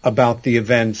about the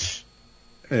events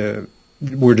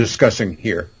we're discussing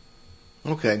here.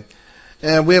 Okay.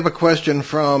 And we have a question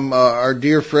from our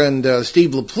dear friend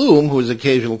Steve LaPlume, who is an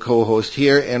occasional co-host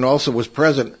here and also was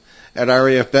present at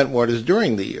RAF Bentwaters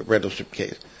during the Rendlesham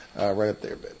case. Right up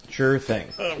there, Ben. Sure thing.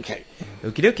 Okay.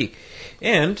 Okie dokie.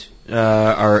 And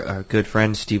our good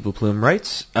friend Steve LaPlume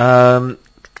writes,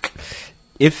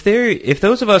 if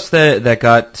those of us that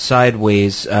got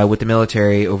sideways with the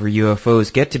military over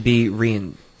UFOs get to be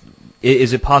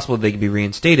is it possible they could be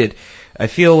reinstated? I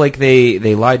feel like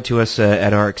they lied to us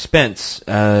at our expense,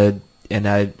 and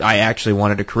I actually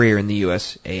wanted a career in the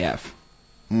USAF.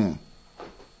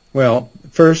 Well,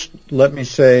 first, let me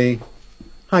say,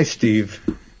 hi, Steve.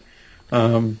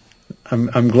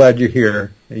 I'm glad you're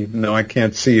here, even though I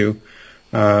can't see you.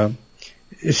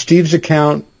 Steve's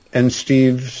account and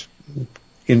Steve's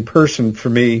in person for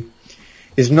me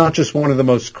is not just one of the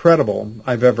most credible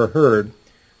I've ever heard,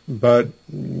 but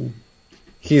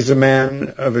he's a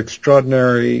man of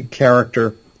extraordinary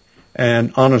character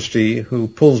and honesty who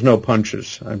pulls no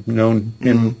punches. I've known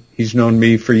him, he's known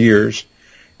me for years,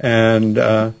 and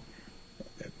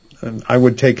I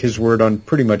would take his word on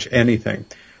pretty much anything.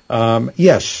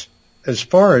 Yes, as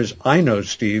far as I know,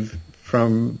 Steve,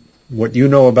 from what you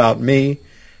know about me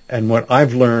and what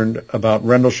I've learned about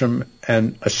Rendlesham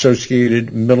and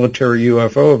associated military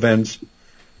UFO events,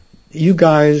 you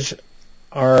guys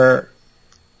are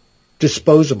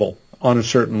disposable on a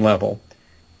certain level.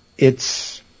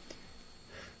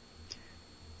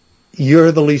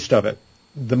 You're the least of it.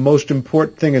 The most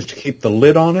important thing is to keep the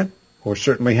lid on it, or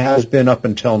certainly has been up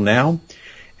until now.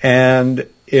 And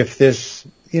if this,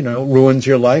 ruins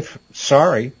your life,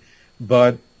 sorry,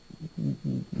 but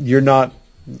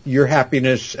your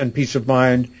happiness and peace of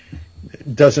mind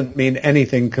doesn't mean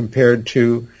anything compared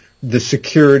to the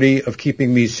security of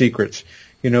keeping these secrets.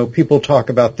 People talk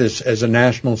about this as a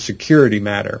national security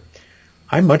matter.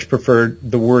 I much prefer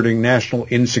the wording national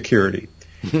insecurity.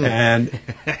 And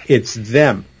it's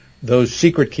them, those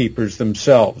secret keepers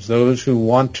themselves, those who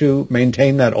want to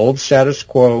maintain that old status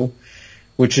quo,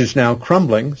 which is now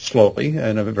crumbling slowly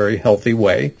in a very healthy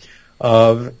way,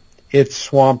 of it's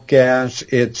swamp gas,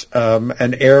 it's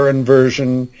an air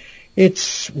inversion,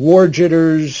 it's war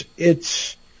jitters,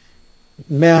 it's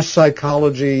mass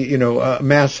psychology,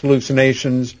 mass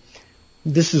hallucinations.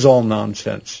 This is all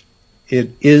nonsense.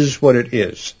 It is what it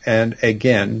is. And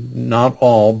again, not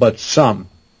all, but some,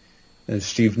 as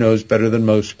Steve knows better than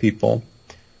most people,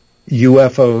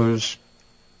 UFOs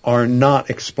are not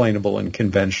explainable in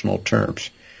conventional terms.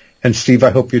 And Steve, I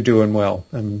hope you're doing well,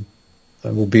 and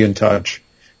we'll be in touch.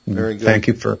 Very good. Thank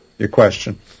you for your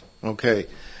question. Okay.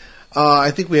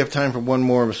 I think we have time for one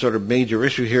more sort of major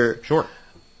issue here. Sure.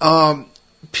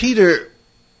 Peter,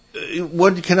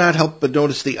 one cannot help but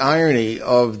notice the irony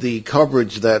of the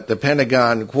coverage that the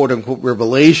Pentagon, quote-unquote,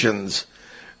 revelations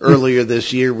earlier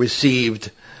this year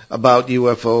received about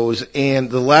UFOs and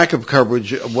the lack of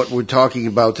coverage of what we're talking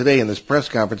about today in this press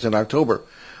conference in October.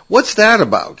 What's that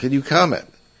about? Can you comment?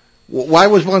 Why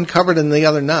was one covered and the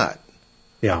other not?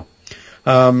 Yeah.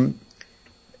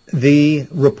 The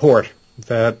report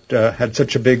that had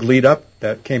such a big lead-up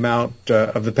that came out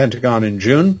of the Pentagon in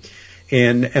June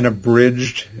in an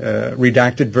abridged,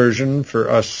 redacted version for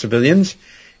us civilians,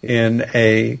 in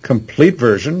a complete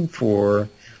version for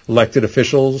elected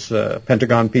officials,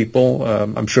 Pentagon people,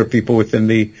 I'm sure people within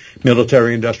the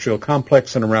military-industrial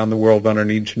complex and around the world on a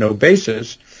need-to-know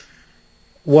basis,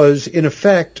 was, in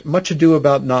effect, much ado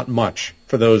about not much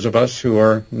for those of us who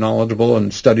are knowledgeable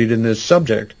and studied in this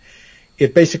subject.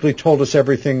 It basically told us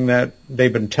everything that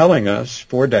they've been telling us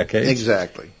for decades.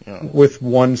 Exactly. Yeah. With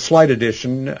one slight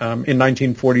addition. In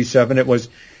 1947,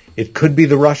 it could be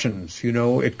the Russians,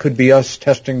 it could be us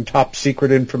testing top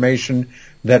secret information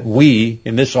that we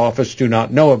in this office do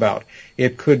not know about.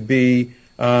 It could be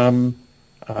a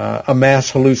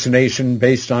mass hallucination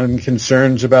based on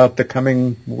concerns about the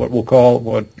coming,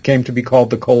 what came to be called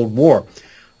the Cold War.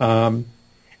 Of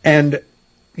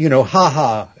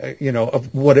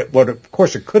what of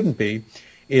course it couldn't be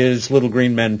is little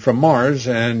green men from Mars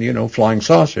and, flying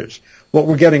saucers. What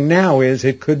we're getting now is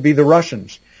it could be the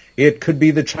Russians. It could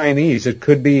be the Chinese. It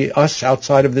could be us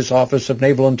outside of this Office of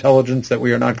Naval Intelligence that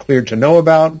we are not cleared to know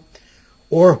about.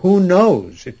 Or who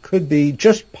knows? It could be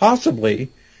just possibly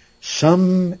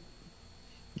some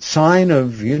sign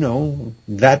of,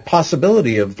 that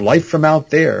possibility of life from out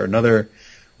there, another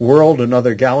world,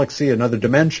 another galaxy, another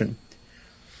dimension.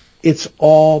 It's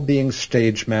all being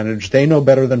stage managed. They know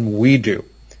better than we do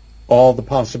all the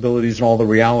possibilities and all the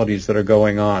realities that are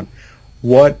going on.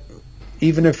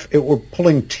 Even if it were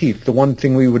pulling teeth, the one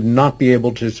thing we would not be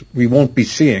able to, we won't be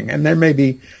seeing, and there may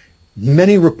be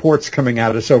many reports coming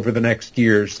at us over the next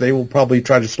years. They will probably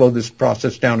try to slow this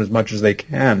process down as much as they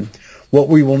can. What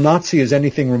we will not see is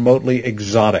anything remotely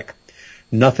exotic.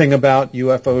 Nothing about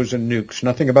UFOs and nukes,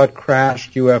 nothing about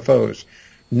crashed UFOs,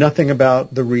 nothing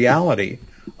about the reality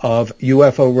of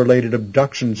UFO-related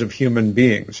abductions of human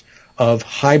beings, of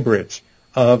hybrids,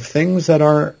 of things that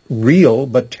are real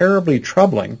but terribly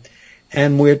troubling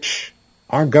and which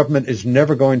our government is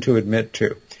never going to admit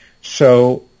to.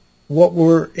 So what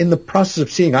we're in the process of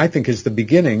seeing, I think, is the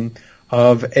beginning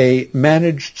of a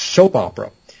managed soap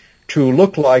opera to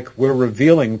look like we're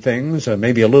revealing things,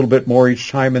 maybe a little bit more each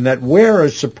time, and that we're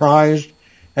as surprised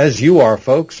as you are,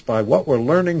 folks, by what we're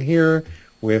learning here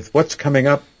with what's coming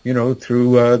up,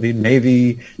 through the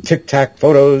Navy tic-tac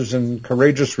photos and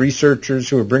courageous researchers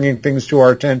who are bringing things to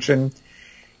our attention.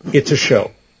 It's a show,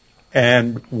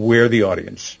 and we're the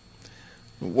audience.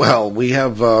 Well, we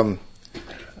have, I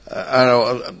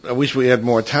wish we had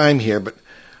more time here, but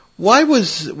why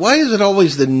is it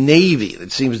always the Navy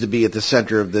that seems to be at the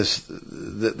center of this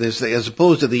thing, as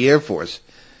opposed to the Air Force?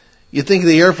 You think of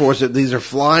the Air Force, that these are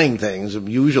flying things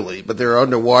usually, but they're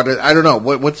underwater. I don't know.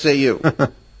 What say you?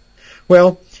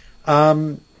 Well,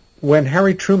 when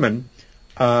Harry Truman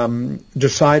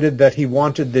decided that he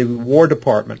wanted the War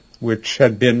Department, which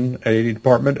had been a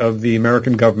department of the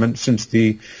American government since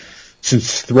the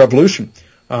Revolution,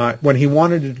 when he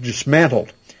wanted it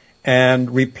dismantled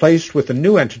and replaced with a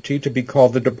new entity to be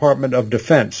called the Department of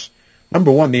Defense. Number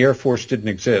one, the Air Force didn't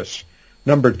exist.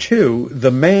 Number two,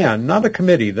 the man, not a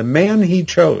committee, the man he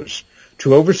chose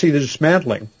to oversee the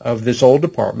dismantling of this old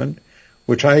department,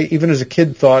 which I, even as a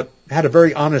kid, thought had a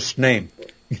very honest name.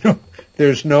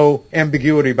 There's no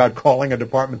ambiguity about calling a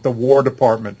department the War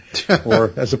Department,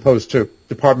 or as opposed to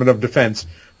Department of Defense,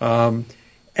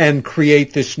 and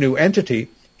create this new entity.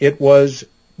 It was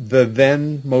the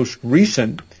then most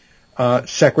recent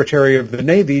Secretary of the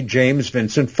Navy, James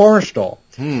Vincent Forrestal.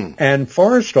 And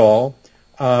Forrestal,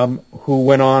 who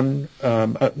went on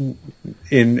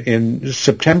in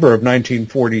September of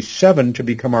 1947 to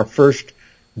become our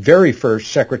very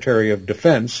first Secretary of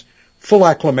Defense, full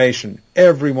acclamation.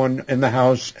 Everyone in the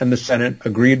House and the Senate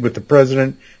agreed with the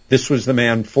President. This was the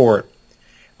man for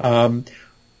it.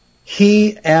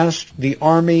 He asked the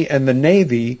Army and the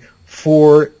Navy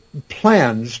for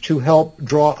plans to help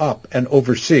draw up and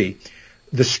oversee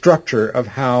the structure of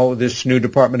how this new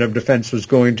Department of Defense was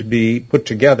going to be put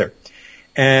together.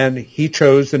 And he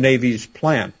chose the Navy's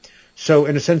plan. So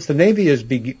in a sense, the Navy has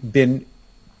been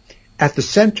at the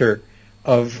center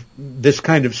of this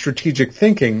kind of strategic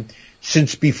thinking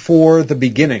since before the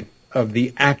beginning of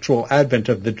the actual advent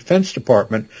of the Defense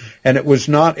Department. And it was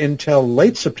not until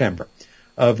late September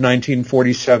of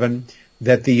 1947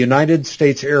 that the United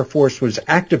States Air Force was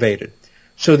activated.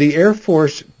 So the Air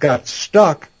Force got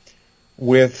stuck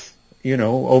with,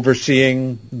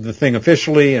 overseeing the thing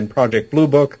officially and Project Blue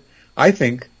Book, I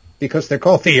think, because they're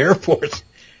called the Air Force,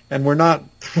 and we're not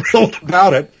thrilled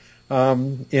about it.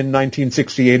 In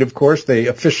 1968, of course, they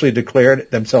officially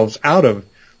declared themselves out of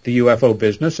the UFO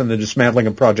business and the dismantling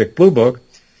of Project Blue Book.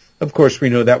 Of course, we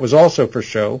know that was also for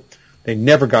show. They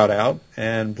never got out,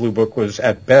 and Blue Book was,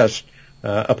 at best,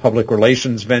 a public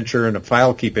relations venture and a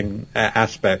file-keeping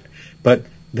aspect. But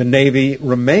the Navy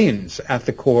remains at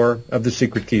the core of the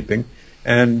secret-keeping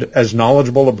and as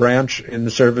knowledgeable a branch in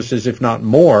the services, if not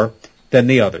more, than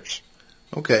the others.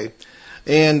 Okay.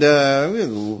 And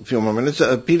a few more minutes.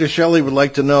 Peter Shelley would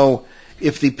like to know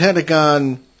if the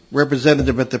Pentagon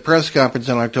representative at the press conference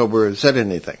in October said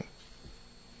anything.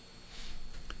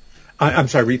 I'm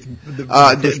sorry.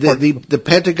 The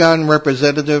Pentagon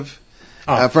representative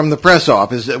from the press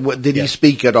office, did he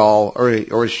speak at all,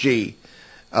 or she,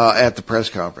 at the press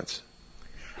conference?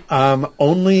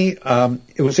 Only,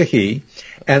 it was a he,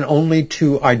 and only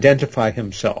to identify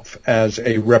himself as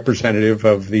a representative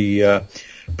of the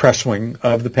press wing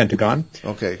of the Pentagon,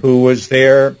 who was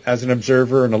there as an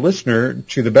observer and a listener.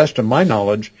 To the best of my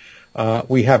knowledge,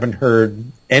 we haven't heard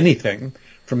anything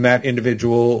from that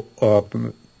individual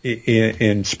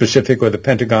in specific, or the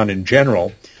Pentagon in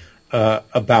general,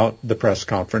 about the press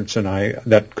conference, and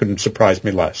that couldn't surprise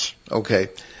me less. Okay.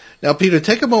 Now, Peter,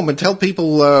 take a moment. Tell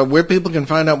people where people can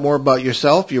find out more about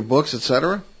yourself, your books,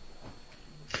 etc.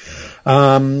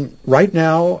 Right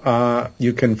now,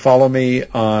 you can follow me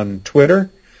on Twitter.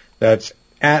 That's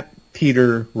at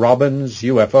Peter Robbins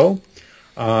UFO.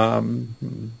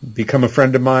 Become a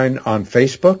friend of mine on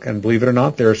Facebook, and believe it or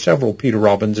not, there are several Peter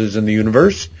Robbinses in the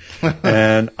universe,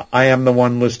 and I am the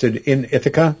one listed in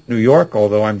Ithaca, New York,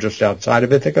 although I'm just outside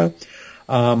of Ithaca.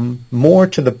 More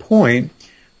to the point,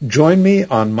 join me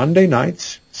on Monday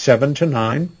nights, 7 to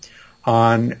 9,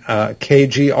 on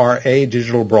KGRA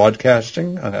Digital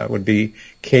Broadcasting. That would be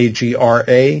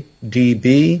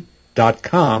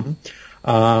kgradb.com.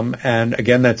 And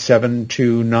again, that's 7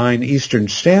 to 9 Eastern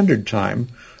Standard Time,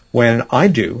 when I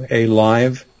do a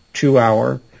live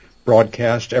 2-hour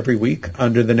broadcast every week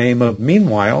under the name of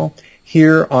Meanwhile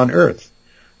Here on Earth.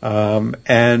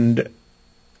 And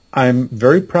I'm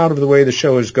very proud of the way the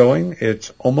show is going.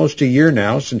 It's almost a year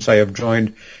now since I have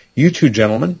joined you two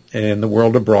gentlemen in the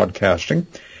world of broadcasting.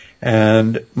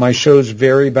 And my shows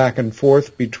vary back and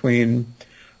forth between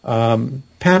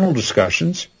panel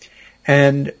discussions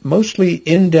and mostly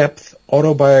in-depth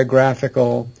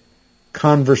autobiographical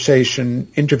conversation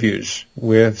interviews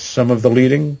with some of the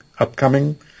leading,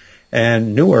 upcoming,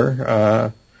 and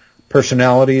newer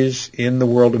personalities in the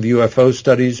world of UFO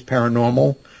studies,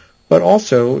 paranormal, but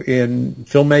also in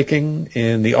filmmaking,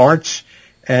 in the arts,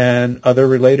 and other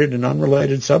related and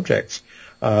unrelated subjects.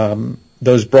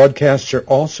 Those broadcasts are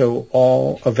also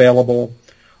all available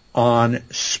on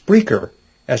Spreaker,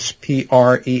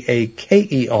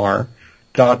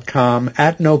 SPREAKER.com,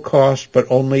 at no cost, but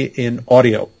only in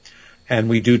audio. And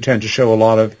we do tend to show a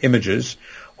lot of images.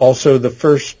 Also, the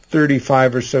first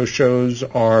 35 or so shows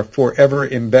are forever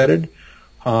embedded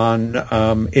on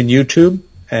in YouTube,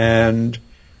 and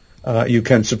you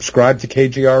can subscribe to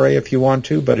KGRA if you want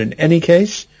to. But in any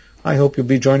case, I hope you'll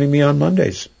be joining me on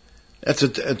Mondays. That's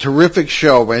a terrific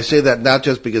show. I say that not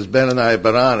just because Ben and I have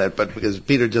been on it, but because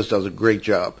Peter just does a great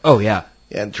job. Oh, yeah.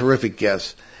 And terrific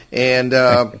guests. And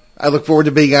I look forward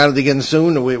to being on it again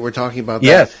soon. We're talking about that.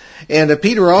 Yes. And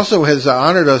Peter also has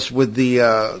honored us with the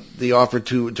offer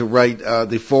to write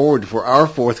the foreword for our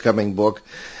forthcoming book,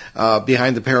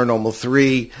 Behind the Paranormal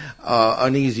 3,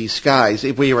 Uneasy Skies,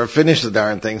 if we ever finish the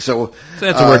darn thing. So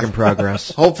that's a work in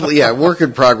progress. Hopefully, yeah, work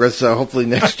in progress, hopefully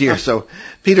next year. So,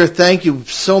 Peter, thank you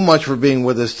so much for being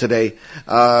with us today.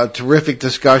 Terrific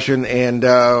discussion, and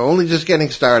only just getting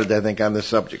started, I think, on this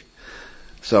subject.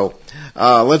 So,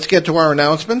 let's get to our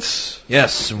announcements.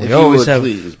 Yes, we if always you would, have,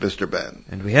 please, Mr. Ben.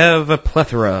 And we have a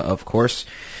plethora, of course.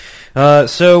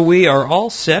 So we are all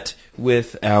set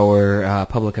with our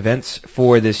public events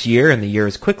for this year, and the year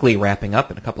is quickly wrapping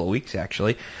up in a couple of weeks,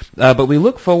 actually. But we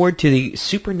look forward to the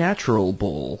Supernatural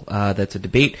Bowl. That's a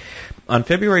debate on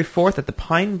February 4th at the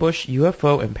Pine Bush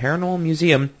UFO and Paranormal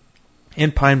Museum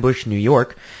in Pine Bush, New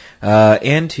York,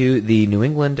 and to the New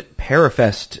England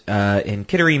Parafest in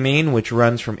Kittery, Maine, which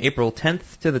runs from April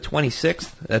 10th to the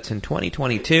 26th. That's in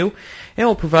 2022, and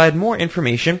we'll provide more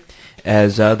information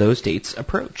as those dates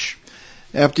approach.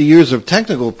 After years of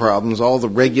technical problems, all the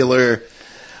regular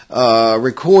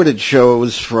recorded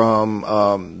shows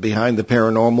from Behind the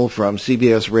Paranormal, from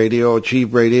CBS Radio,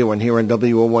 Achieve Radio, and here on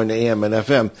WO1 AM and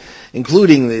FM,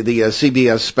 including the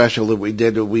CBS special that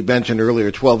we mentioned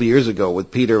earlier 12 years ago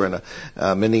with Peter and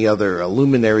many other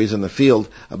luminaries in the field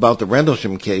about the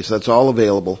Rendlesham case. That's all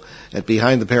available at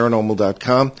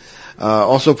BehindTheParanormal.com.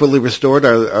 Also fully restored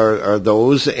are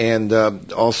those, and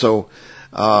also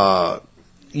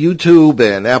YouTube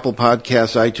and Apple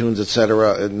Podcasts, iTunes,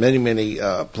 etc., and many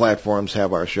platforms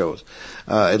have our shows,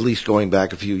 at least going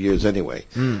back a few years anyway.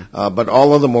 But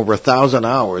all of them, over 1,000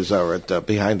 hours, are at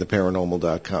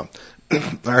BehindTheParanormal.com.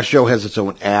 Our show has its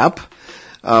own app,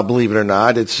 believe it or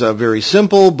not. It's very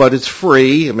simple, but it's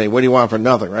free. I mean, what do you want for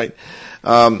nothing, right?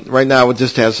 Right now, it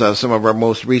just has some of our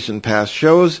most recent past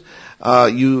shows.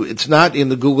 It's not in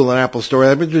the Google and Apple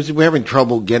store. We're having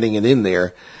trouble getting it in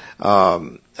there.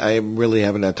 I really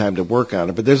haven't had time to work on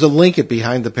it, but there's a link at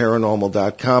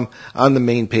BehindTheParanormal.com on the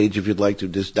main page if you'd like to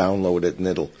just download it, and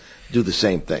it'll do the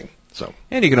same thing. So,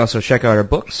 and you can also check out our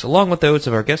books, along with those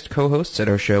of our guest co-hosts at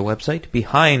our show website,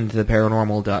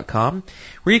 BehindTheParanormal.com,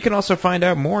 where you can also find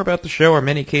out more about the show, our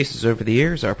many cases over the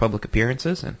years, our public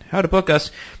appearances, and how to book us,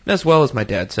 as well as my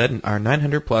dad said, our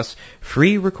 900-plus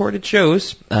free recorded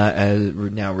shows,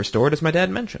 now restored, as my dad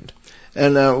mentioned.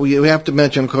 And we have to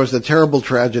mention, of course, the terrible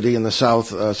tragedy in the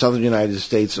southern United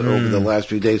States over the last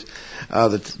few days,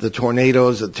 the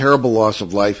tornadoes, the terrible loss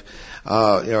of life.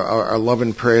 Our love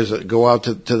and prayers go out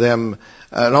to them.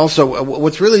 And also,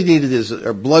 what's really needed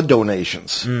are blood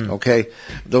donations. Okay,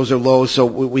 those are low, so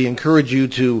we encourage you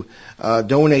to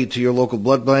donate to your local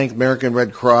blood bank, American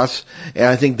Red Cross, and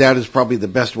I think that is probably the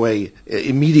best way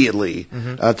immediately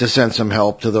to send some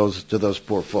help to those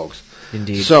poor folks.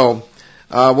 Indeed. So.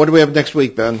 What do we have next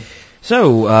week, Ben?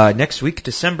 So, next week,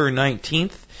 December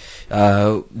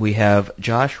 19th, we have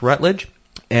Josh Rutledge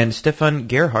and Stefan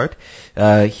Gerhardt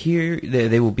here.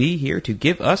 They will be here to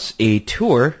give us a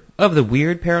tour of the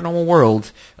weird paranormal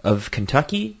world of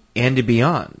Kentucky and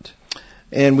beyond.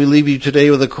 And we leave you today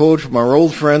with a quote from our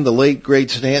old friend, the late,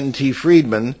 great Stanton T.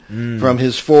 Friedman, from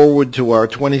his foreword to our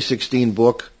 2016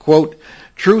 book, quote,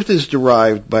 "Truth is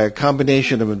derived by a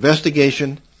combination of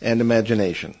investigation and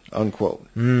imagination," unquote.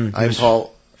 I'm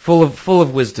Paul. Full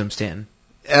of wisdom, Stanton.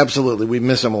 Absolutely. We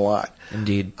miss him a lot.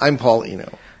 Indeed. I'm Paul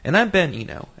Eno. And I'm Ben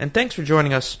Eno. And thanks for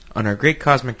joining us on our great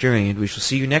cosmic journey, and we shall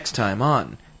see you next time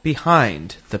on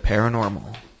Behind the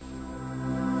Paranormal.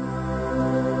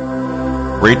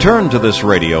 Return to this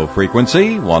radio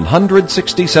frequency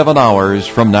 167 hours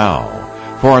from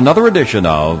now for another edition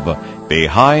of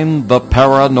Behind the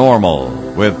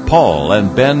Paranormal with Paul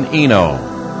and Ben Eno.